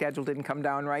my schedule didn't come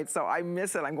down right, so I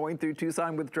miss it. I'm going through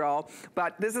Tucson withdrawal,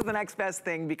 but this is the next best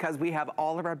thing because we have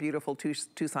all of our beautiful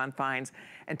Tucson finds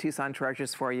and Tucson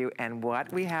treasures for you. And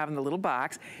what we have in the little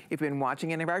box, if you've been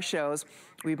watching any of our shows,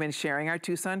 we've been sharing our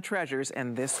Tucson treasures,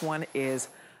 and this one is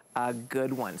a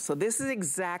good one. So this is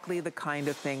exactly the kind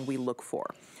of thing we look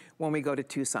for when we go to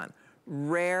Tucson.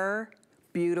 Rare,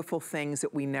 beautiful things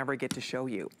that we never get to show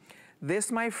you.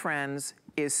 This, my friends,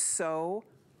 is so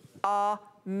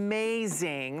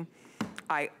amazing.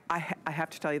 I have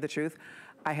to tell you the truth.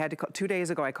 I had to call, 2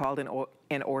 days ago I called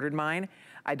and ordered mine.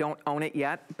 I don't own it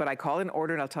yet, but I called and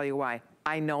ordered, and I'll tell you why.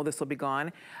 I know this will be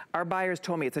gone. Our buyers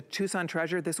told me it's a Tucson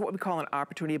treasure. This is what we call an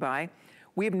opportunity buy.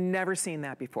 We've never seen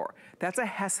that before. That's a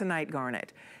hessonite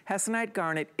garnet. Hessonite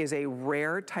garnet is a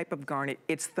rare type of garnet.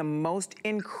 It's the most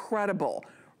incredible,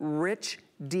 rich,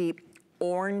 deep,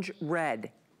 orange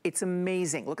red. It's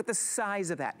amazing. Look at the size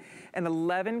of that. An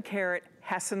 11 karat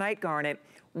hessonite garnet,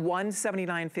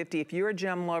 $179.50. If you're a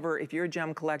gem lover, if you're a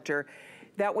gem collector,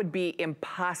 that would be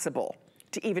impossible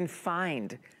to even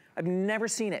find. I've never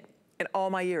seen it in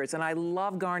all my years, and I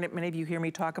love garnet. Many of you hear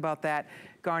me talk about that.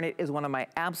 Garnet is one of my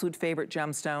absolute favorite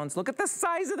gemstones. Look at the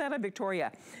size of that on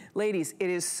Victoria. Ladies, it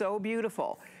is so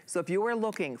beautiful. So if you are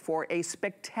looking for a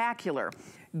spectacular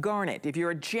garnet, if you're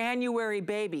a January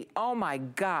baby, oh my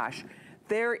gosh,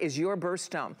 there is your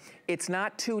birthstone. It's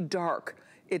not too dark.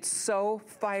 It's so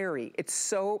fiery. It's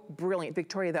so brilliant.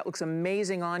 Victoria, that looks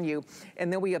amazing on you.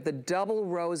 And then we have the double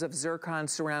rows of zircon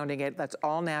surrounding it. That's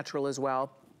all natural as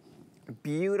well.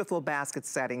 Beautiful basket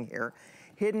setting here.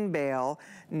 Hidden bail,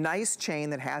 nice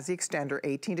chain that has the extender,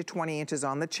 18 to 20 inches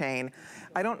on the chain.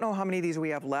 I don't know how many of these we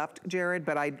have left, Jared,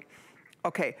 but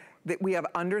okay, we have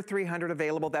under 300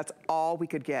 available. That's all we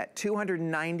could get.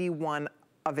 291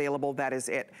 available, that is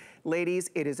it. Ladies,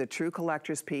 it is a true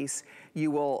collector's piece. You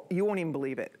won't even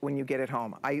believe it when you get it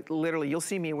home. You'll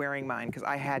see me wearing mine because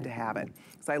I had to have it.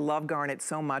 Because I love garnet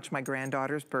so much, my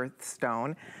granddaughter's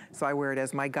birthstone. So I wear it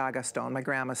as my Gaga stone, my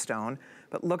grandma's stone.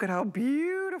 But look at how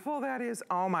beautiful that is.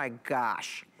 Oh my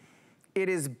gosh. It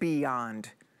is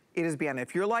beyond. It is beyond.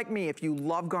 If you're like me, if you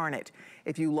love garnet,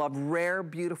 if you love rare,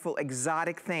 beautiful,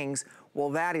 exotic things, well,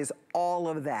 that is all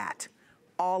of that.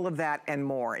 All of that and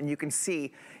more. And you can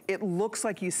see, it looks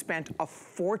like you spent a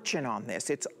fortune on this.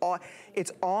 It's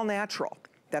all natural.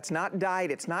 That's not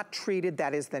dyed, it's not treated.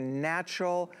 That is the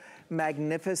natural,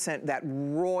 magnificent, that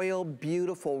royal,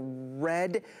 beautiful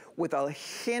red with a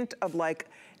hint of like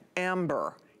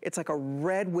amber. It's like a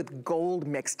red with gold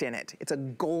mixed in it. It's a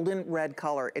golden red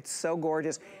color. It's so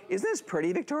gorgeous. Isn't this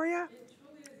pretty, Victoria?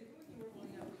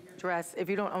 Dress. If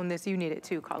you don't own this, you need it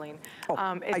too, Colleen. Oh,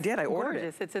 I did. I ordered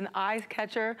it. It's an eye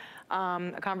catcher,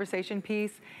 a conversation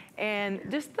piece, and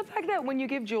just the fact that when you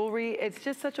give jewelry, it's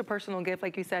just such a personal gift.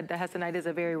 Like you said, the hessonite is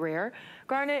a very rare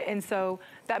garnet, and so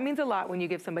that means a lot when you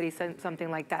give somebody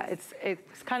something like that.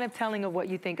 It's kind of telling of what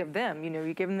you think of them. You know,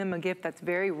 you're giving them a gift that's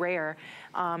very rare,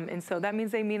 and so that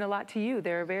means they mean a lot to you.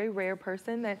 They're a very rare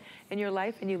person that in your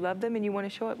life, and you love them, and you want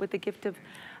to show it with the gift of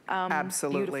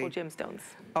absolutely beautiful gemstones.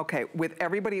 Okay, with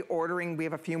everybody ordering, we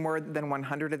have a few more than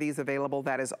 100 of these available.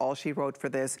 That is all she wrote for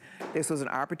this. This was an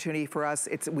opportunity for us.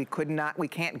 We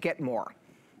can't get more.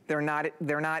 They're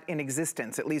not in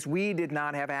existence. At least we did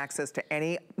not have access to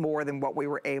any more than what we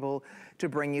were able to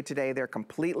bring you today. They're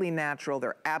completely natural.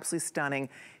 They're absolutely stunning.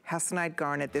 Hessonite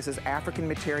garnet. This is African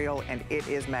material, and it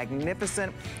is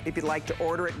magnificent. If you'd like to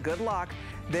order it, good luck.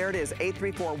 There it is,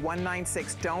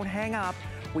 834-196. Don't hang up.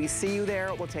 We see you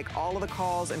there. We'll take all of the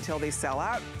calls until they sell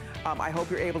out. I hope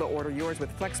you're able to order yours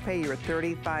with FlexPay. You're at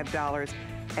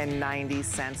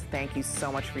 $35.90. Thank you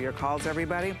so much for your calls,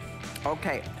 everybody.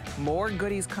 Okay, more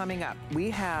goodies coming up.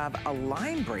 We have a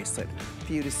line bracelet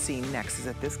for you to see next. Is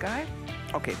it this guy?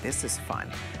 Okay, this is fun.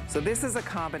 So this is a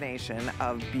combination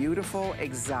of beautiful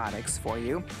exotics for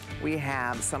you. We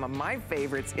have some of my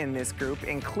favorites in this group,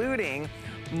 including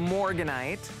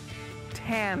morganite,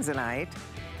 tanzanite,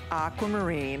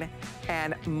 aquamarine,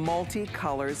 and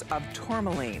multicolors of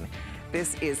tourmaline.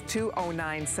 This is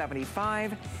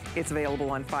 $209.75. It's available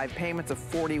on 5 payments of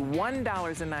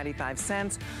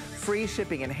 $41.95. Free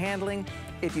shipping and handling.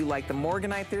 If you like the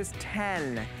morganite, there's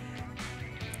 10.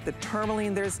 The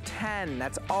tourmaline, there's 10.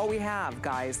 That's all we have,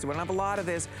 guys. We don't have a lot of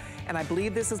this. And I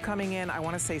believe this is coming in, I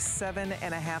want to say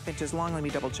 7.5 inches long. Let me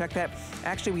double check that.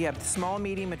 Actually, we have small,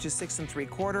 medium, which is 6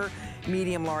 3/4,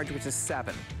 medium, large, which is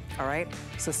 7. All right?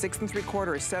 So 6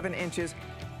 3/4 is 7 inches.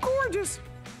 Gorgeous.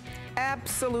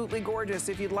 Absolutely gorgeous.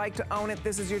 If you'd like to own it,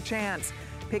 this is your chance.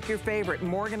 Pick your favorite.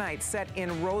 Morganite set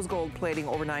in rose gold plating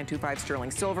over 925 sterling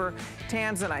silver.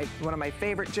 Tanzanite, one of my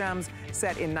favorite gems,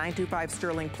 set in 925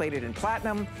 sterling plated in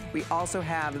platinum. We also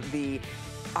have the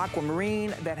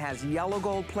aquamarine that has yellow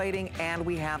gold plating, and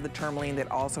we have the tourmaline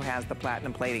that also has the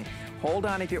platinum plating. Hold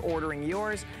on if you're ordering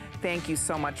yours. Thank you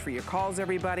so much for your calls,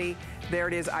 everybody. There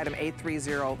it is, item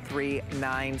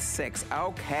 830396.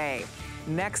 Okay,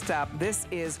 next up, this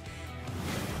is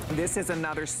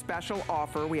another special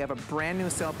offer. We have a brand new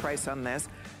sale price on this.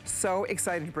 So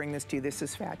excited to bring this to you. This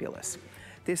is fabulous.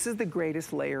 This is the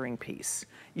greatest layering piece.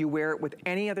 You wear it with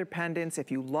any other pendants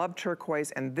if you love turquoise,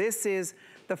 and this is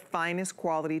the finest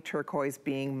quality turquoise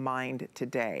being mined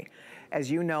today.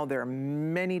 As you know, there are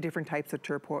many different types of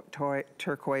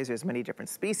turquoise. There's many different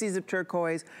species of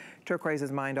turquoise. Turquoise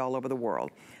is mined all over the world.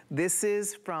 This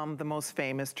is from the most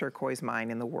famous turquoise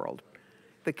mine in the world,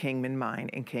 the Kingman Mine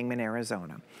in Kingman,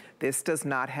 Arizona. This does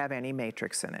not have any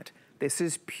matrix in it. This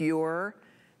is pure,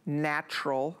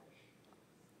 natural,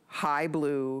 high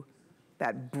blue,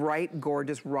 that bright,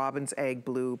 gorgeous robin's egg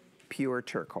blue, pure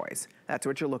turquoise. That's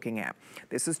what you're looking at.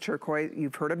 This is turquoise.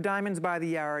 You've heard of diamonds by the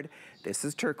yard. This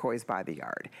is turquoise by the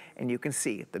yard. And you can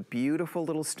see the beautiful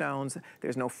little stones.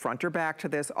 There's no front or back to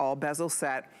this, all bezel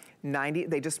set.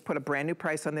 They just put a brand new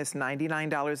price on this,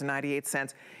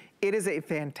 $99.98. It is a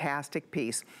fantastic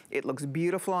piece. It looks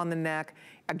beautiful on the neck.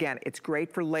 Again, it's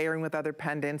great for layering with other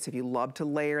pendants. If you love to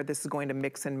layer, this is going to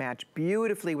mix and match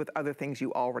beautifully with other things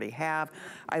you already have.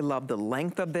 I love the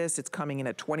length of this. It's coming in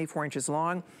at 24 inches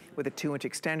long with a 2-inch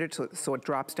extender, so it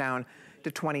drops down to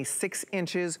 26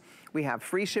 inches. We have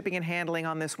free shipping and handling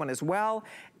on this one as well,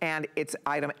 and it's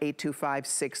item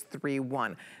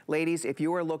 825631. Ladies, if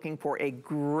you are looking for a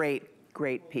great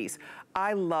piece.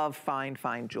 I love fine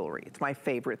jewelry. It's my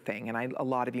favorite thing, and a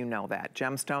lot of you know that.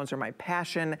 Gemstones are my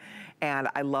passion, and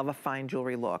I love a fine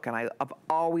jewelry look, and I've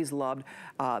always loved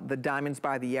the diamonds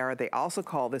by the yard. They also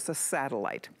call this a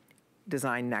satellite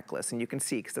design necklace, and you can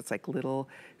see because it's like little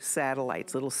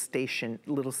satellites, little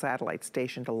satellites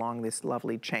stationed along this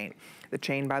lovely chain. The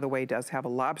chain, by the way, does have a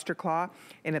lobster claw,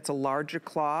 and it's a larger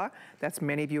claw. That's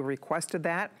many of you requested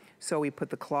that. So we put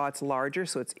the claw, it's larger,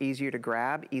 so it's easier to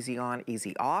grab, easy on,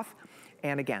 easy off.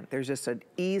 And again, there's just an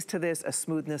ease to this, a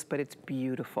smoothness, but it's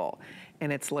beautiful.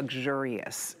 And it's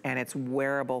luxurious, and it's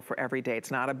wearable for every day.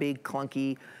 It's not a big,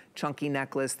 clunky, chunky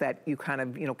necklace that you kind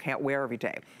of, can't wear every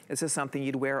day. This is something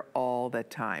you'd wear all the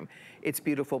time. It's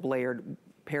beautiful,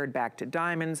 paired back to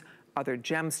diamonds, other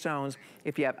gemstones.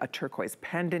 If you have a turquoise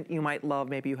pendant you might love,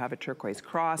 maybe you have a turquoise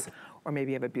cross, or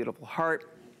maybe you have a beautiful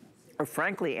heart, or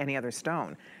frankly, any other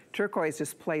stone. Turquoise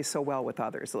just plays so well with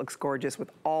others. It looks gorgeous with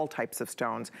all types of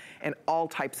stones and all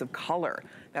types of color.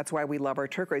 That's why we love our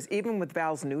turquoise, even with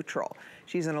Val's neutral.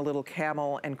 She's in a little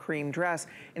camel and cream dress,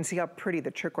 and see how pretty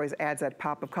the turquoise adds that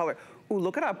pop of color. Ooh,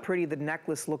 look at how pretty the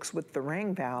necklace looks with the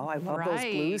ring, Val. I love those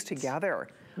blues together.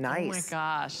 Nice. Oh my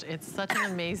gosh, it's such an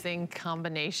amazing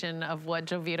combination of what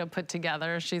Jovita put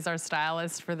together. She's our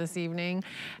stylist for this evening.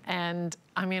 And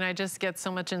I mean, I just get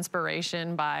so much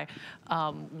inspiration by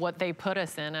what they put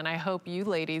us in. And I hope you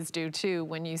ladies do too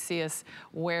when you see us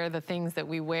wear the things that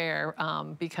we wear,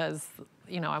 because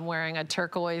you know, I'm wearing a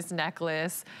turquoise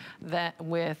necklace that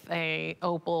with a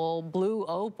blue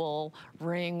opal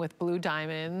ring with blue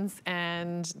diamonds,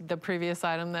 and the previous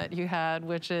item that you had,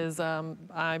 which is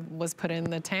I was put in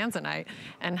the tanzanite,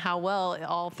 and how well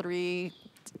all three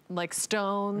like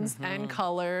stones and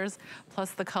colors,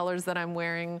 plus the colors that I'm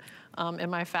wearing in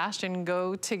my fashion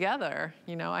go together.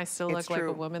 You know, I still look like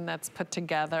a woman that's put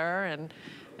together and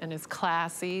is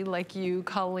classy, like you,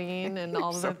 Colleen, and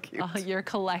all so your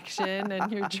collection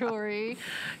and your jewelry.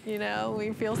 You know,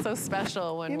 we feel so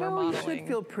special when we're modeling. You should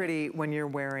feel pretty when you're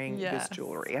wearing this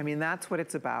jewelry. I mean, that's what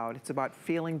it's about. It's about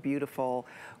feeling beautiful,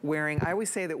 wearing. I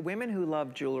always say that women who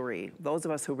love jewelry, those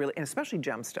of us who really, and especially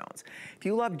gemstones, if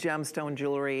you love gemstone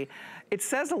jewelry, it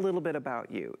says a little bit about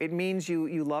you. It means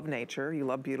you love nature, you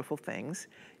love beautiful things,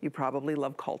 you probably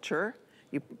love culture,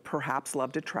 you perhaps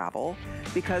love to travel,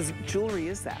 because jewelry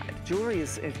is that. Jewelry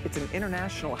it's an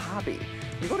international hobby.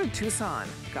 You go to Tucson,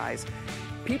 guys,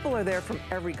 people are there from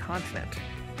every continent.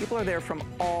 People are there from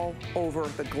all over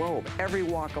the globe, every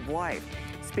walk of life,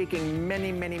 speaking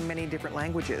many, many, many different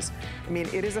languages. I mean,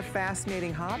 it is a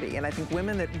fascinating hobby, and I think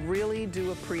women that really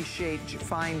do appreciate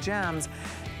fine gems,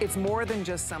 it's more than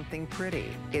just something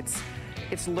pretty. It's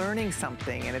learning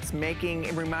something, and it's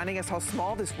reminding us how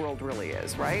small this world really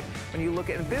is, right? When you look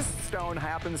at this stone,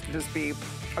 happens to just be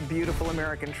a beautiful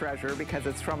American treasure because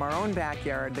it's from our own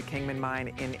backyard, the Kingman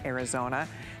Mine in Arizona.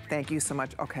 Thank you so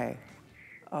much. Okay,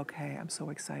 I'm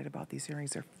so excited about these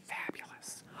earrings. They're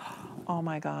fabulous. Oh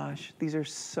my gosh, these are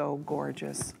so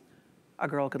gorgeous. A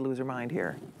girl could lose her mind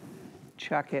here.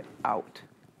 Check it out.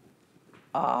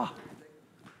 Ah,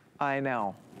 I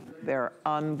know. They're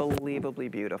unbelievably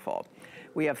beautiful.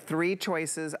 We have 3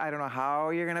 choices. I don't know how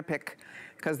you're gonna pick,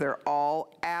 because they're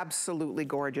all absolutely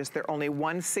gorgeous. They're only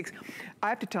 $160. I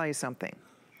have to tell you something.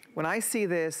 When I see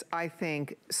this, I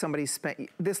think somebody spent,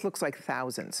 this looks like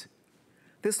thousands.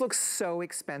 This looks so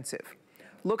expensive.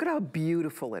 Look at how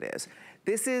beautiful it is.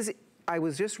 This is, I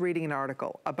was just reading an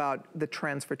article about the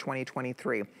trends for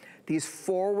 2023. These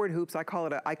forward hoops, I call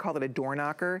it a door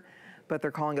knocker, but they're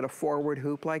calling it a forward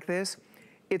hoop like this.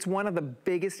 It's one of the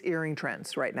biggest earring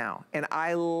trends right now, and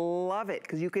I love it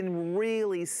because you can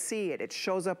really see it. It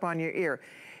shows up on your ear.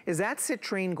 Is that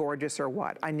citrine gorgeous or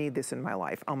what? I need this in my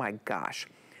life. Oh my gosh.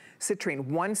 Citrine,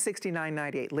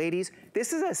 $169.98. Ladies,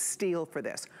 this is a steal for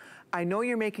this. I know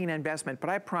you're making an investment, but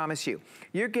I promise you,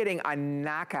 you're getting a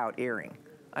knockout earring.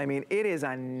 I mean, it is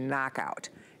a knockout.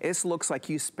 This looks like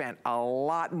you spent a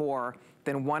lot more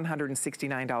than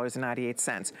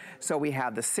 $169.98. So we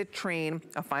have the citrine.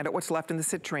 I'll find out what's left in the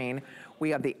citrine. We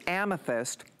have the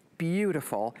amethyst,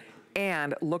 beautiful,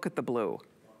 and look at the blue.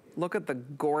 Look at the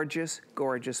gorgeous,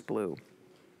 gorgeous blue.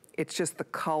 It's just the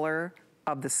color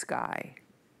of the sky.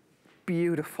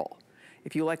 Beautiful.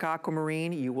 If you like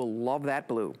aquamarine, you will love that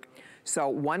blue.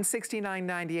 So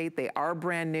 $169.98, they are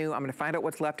brand new. I'm gonna find out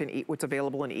what's left in what's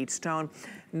available in each stone.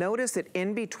 Notice that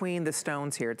in between the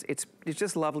stones here, it's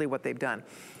just lovely what they've done.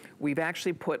 We've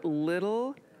actually put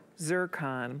little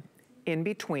zircon in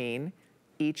between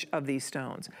each of these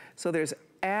stones. So there's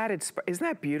added, isn't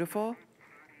that beautiful?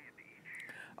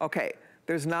 Okay,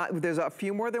 there's a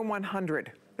few more than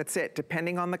 100, that's it,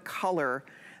 depending on the color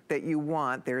that you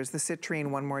want. There's the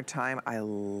citrine one more time. I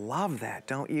love that,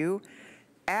 don't you?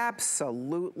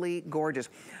 Absolutely gorgeous.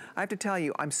 I have to tell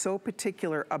you, I'm so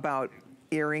particular about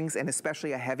earrings, and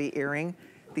especially a heavy earring.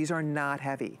 These are not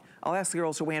heavy. I'll ask the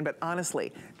girls to weigh in, but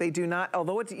honestly, they do not,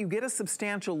 although you get a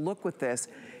substantial look with this,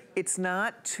 it's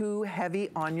not too heavy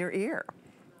on your ear.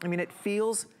 I mean, it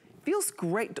feels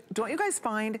great. Don't you guys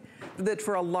find that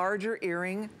for a larger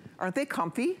earring, aren't they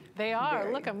comfy? They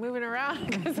are. Look, I'm moving around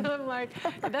because I'm like,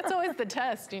 that's always the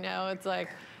test, you know? It's like,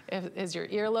 is your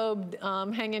earlobe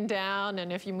hanging down?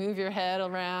 And if you move your head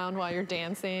around while you're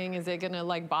dancing, is it gonna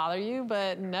like bother you?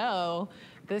 But no,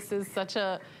 this is such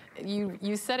a,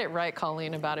 you said it right,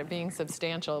 Colleen, about it being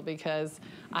substantial, because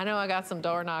I know I got some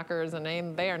door knockers and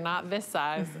they are not this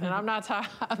size. And I'm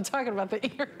talking about the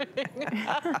earring.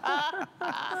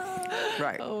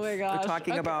 Right. Oh my gosh. We're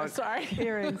talking about sorry.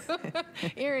 Earrings.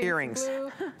 Earrings.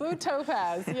 Blue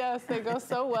topaz. Yes, they go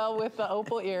so well with the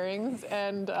opal earrings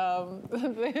and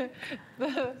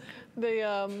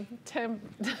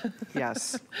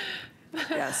Yes.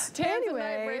 Yes.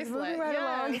 Tanzanite bracelet.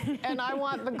 Yes. And I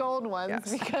want the gold ones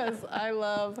because I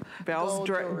love Belle's gold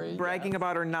jewelry. bragging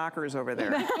about her knockers over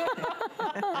there.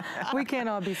 We can't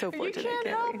all be so fortunate. You can't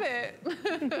help it.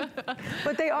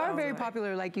 But they are very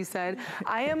popular, like you said.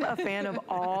 I am a fan of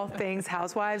all things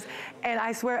housewives, and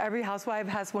I swear every housewife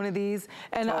has one of these,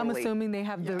 and I'm assuming they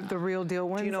have the real deal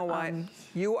ones. Do you know what?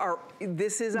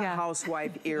 This is a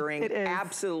housewife earring. It is.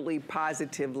 Absolutely,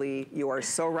 positively, you are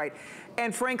so right.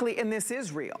 And frankly, and this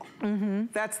is real.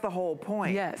 That's the whole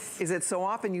point. Yes. Is that so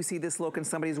often you see this look and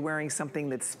somebody's wearing something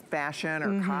that's fashion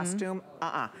or costume.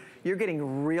 You're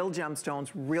getting real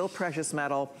gemstones, real precious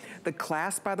metal. The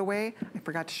clasp, by the way, I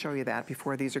forgot to show you that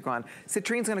before these are gone.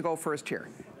 Citrine's gonna go first here.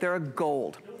 They're a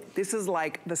gold. This is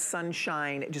like the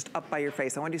sunshine just up by your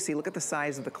face. I want you to see, look at the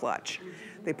size of the clutch.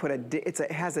 They put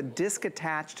it has a disc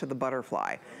attached to the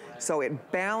butterfly. So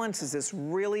it balances this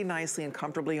really nicely and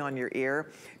comfortably on your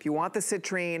ear. If you want the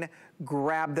citrine,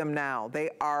 grab them now. They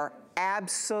are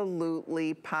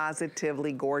absolutely,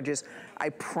 positively gorgeous. I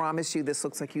promise you this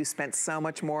looks like you spent so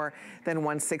much more than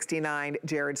 $169.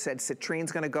 Jared said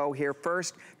citrine's gonna go here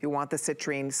first. If you want the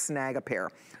citrine, snag a pair.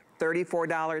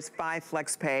 $34, 5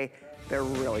 flex pay. They're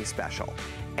really special.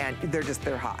 And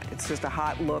they're hot. It's just a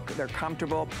hot look, they're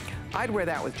comfortable. I'd wear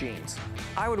that with jeans.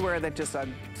 I would wear that just a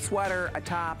sweater, a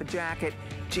top, a jacket,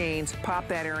 jeans, pop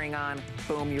that earring on,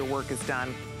 boom, your work is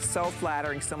done. So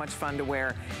flattering, so much fun to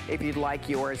wear. If you'd like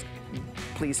yours,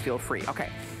 please feel free. Okay,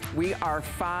 we are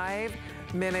 5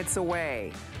 minutes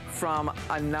away from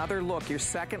another look, your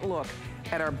second look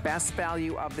at our best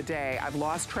value of the day. I've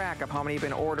lost track of how many have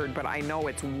been ordered, but I know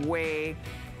it's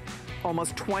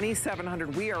almost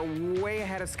 2,700. We are way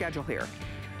ahead of schedule here.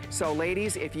 So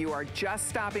ladies, if you are just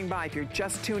stopping by, if you're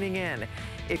just tuning in,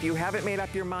 if you haven't made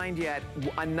up your mind yet,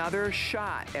 another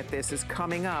shot at this is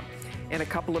coming up in a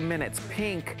couple of minutes.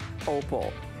 Pink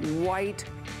opal, white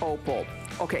opal.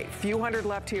 Okay, few hundred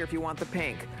left here if you want the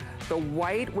pink. The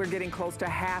white, we're getting close to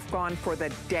half gone for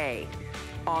the day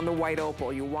on the white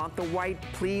opal. You want the white,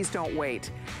 please don't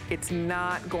wait. It's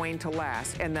not going to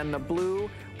last. And then the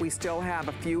blue, we still have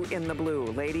a few in the blue.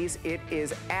 Ladies, it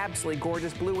is absolutely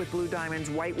gorgeous. Blue with blue diamonds,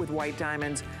 white with white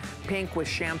diamonds, pink with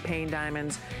champagne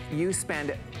diamonds. You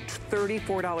spend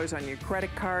 $34 on your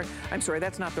credit card. I'm sorry,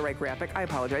 that's not the right graphic. I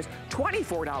apologize.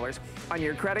 $24 on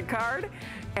your credit card,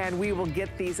 and we will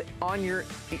get these on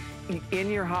in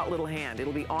your hot little hand.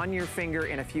 It'll be on your finger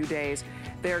in a few days.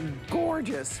 They're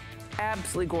gorgeous.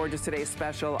 Absolutely gorgeous today's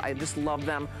special. I just love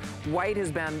them. White has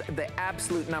been the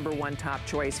absolute #1 top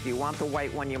choice. If you want the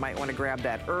white one, you might want to grab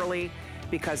that early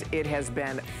because it has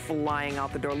been flying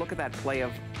out the door. Look at that play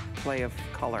of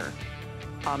color.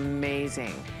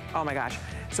 Amazing. Oh my gosh.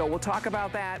 So we'll talk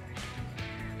about that.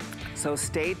 So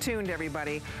stay tuned,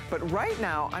 everybody. But right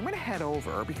now, I'm going to head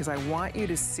over because I want you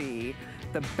to see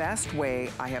the best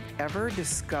way I have ever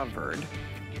discovered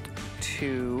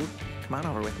to come on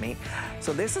over with me.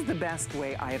 So this is the best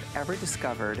way I have ever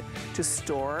discovered to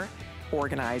store,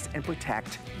 organize, and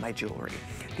protect my jewelry.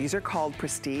 These are called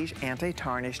Prestige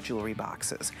Anti-Tarnish Jewelry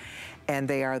Boxes, and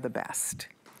they are the best.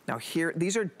 Now here,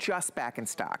 these are just back in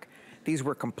stock. These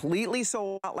were completely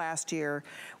sold out last year.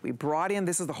 We brought in,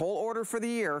 this is the whole order for the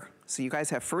year, so you guys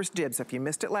have first dibs. If you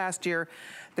missed it last year,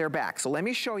 they're back. So let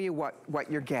me show you what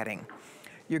you're getting.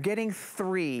 You're getting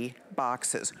 3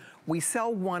 boxes. We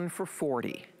sell 1 for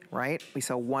 $40. Right? We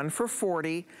sell 1 for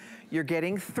 $40. You're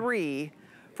getting 3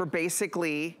 for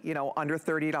basically, under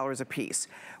 $30 a piece.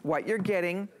 What you're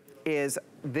getting is,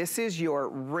 this is your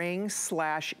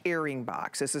ring/earring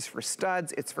box. This is for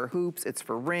studs, it's for hoops, it's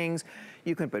for rings.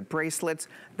 You can put bracelets.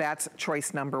 That's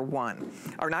choice #1.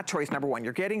 Or not choice #1,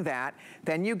 you're getting that.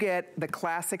 Then you get the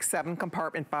classic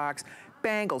 7-compartment box.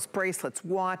 Bangles, bracelets,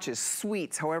 watches,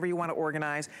 sweets, however you want to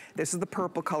organize. This is the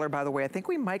purple color, by the way. I think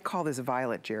we might call this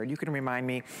violet, Jared. You can remind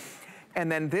me. And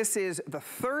then this is the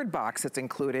 3rd box that's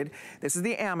included. This is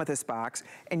the amethyst box,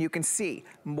 and you can see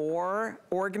more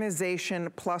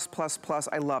organization plus.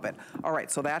 I love it. All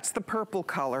right, so that's the purple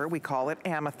color. We call it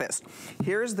amethyst.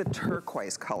 Here's the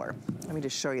turquoise color. Let me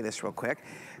just show you this real quick.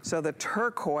 So the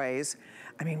turquoise,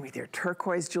 with your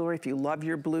turquoise jewelry, if you love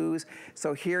your blues.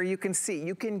 So here you can see,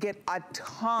 you can get a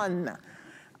ton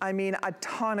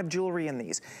of jewelry in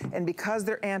these. And because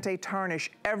they're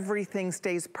anti-tarnish, everything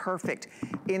stays perfect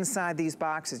inside these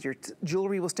boxes. Your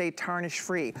jewelry will stay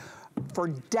tarnish-free for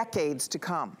decades to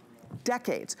come.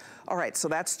 Decades. All right, so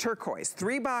that's turquoise.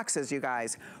 3 boxes, you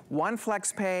guys. 1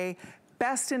 flex pay.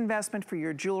 Best investment for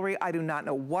your jewelry. I do not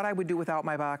know what I would do without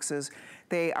my boxes.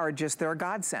 They're a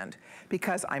godsend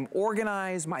because I'm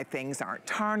organized, my things aren't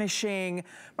tarnishing,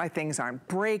 my things aren't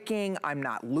breaking, I'm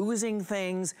not losing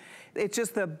things. It's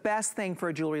just the best thing for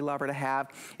a jewelry lover to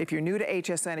have. If you're new to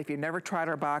HSN, if you've never tried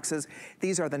our boxes,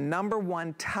 these are the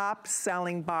 #1 top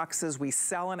selling boxes we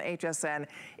sell on HSN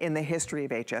in the history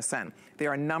of HSN. They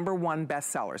are #1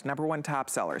 best sellers, #1 top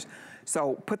sellers.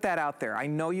 So put that out there. I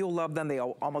know you'll love them. They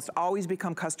almost always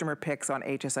become customer picks on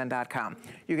hsn.com.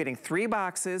 You're getting 3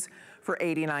 boxes for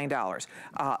 $89.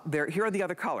 Here are the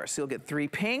other colors. So you'll get 3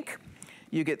 pink,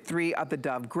 you get 3 of the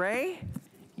dove gray,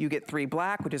 you get 3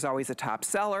 black, which is always a top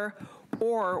seller,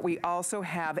 Or we also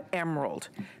have emerald,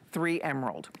 3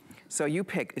 emerald. So you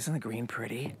pick, isn't the green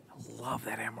pretty? I love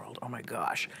that emerald, oh my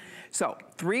gosh. So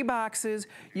 3 boxes,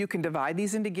 you can divide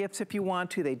these into gifts if you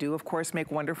want to. They do, of course,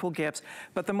 make wonderful gifts.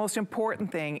 But the most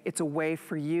important thing, it's a way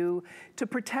for you to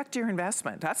protect your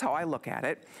investment. That's how I look at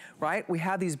it, right? We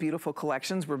have these beautiful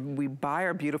collections where we buy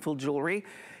our beautiful jewelry.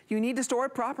 You need to store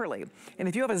it properly. And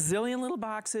if you have a zillion little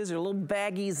boxes or little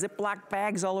baggy Ziploc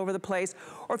bags all over the place,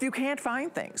 or if you can't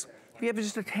find things, if you have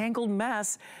just a tangled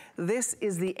mess, this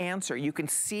is the answer. You can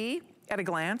see at a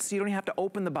glance, you don't have to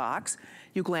open the box.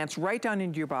 You glance right down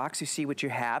into your box, you see what you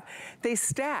have. They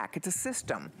stack, it's a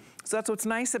system. So that's what's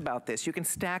nice about this. You can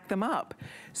stack them up.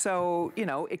 So, you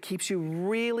know, it keeps you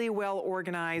really well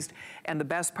organized. And the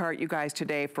best part, you guys,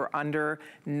 today, for under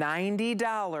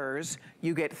 $90,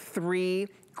 you get 3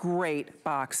 great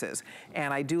boxes.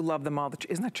 And I do love them all.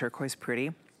 Isn't that turquoise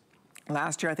pretty?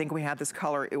 Last year, I think we had this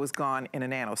color, it was gone in a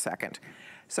nanosecond.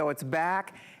 So it's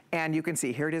back, and you can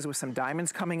see, here it is with some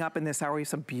diamonds coming up in this hour. We have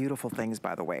some beautiful things,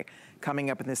 by the way, coming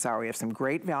up in this hour. We have some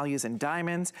great values in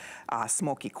diamonds,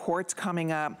 smoky quartz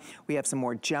coming up. We have some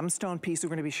more gemstone pieces we're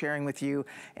gonna be sharing with you.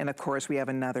 And of course, we have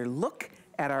another look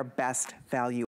at our best value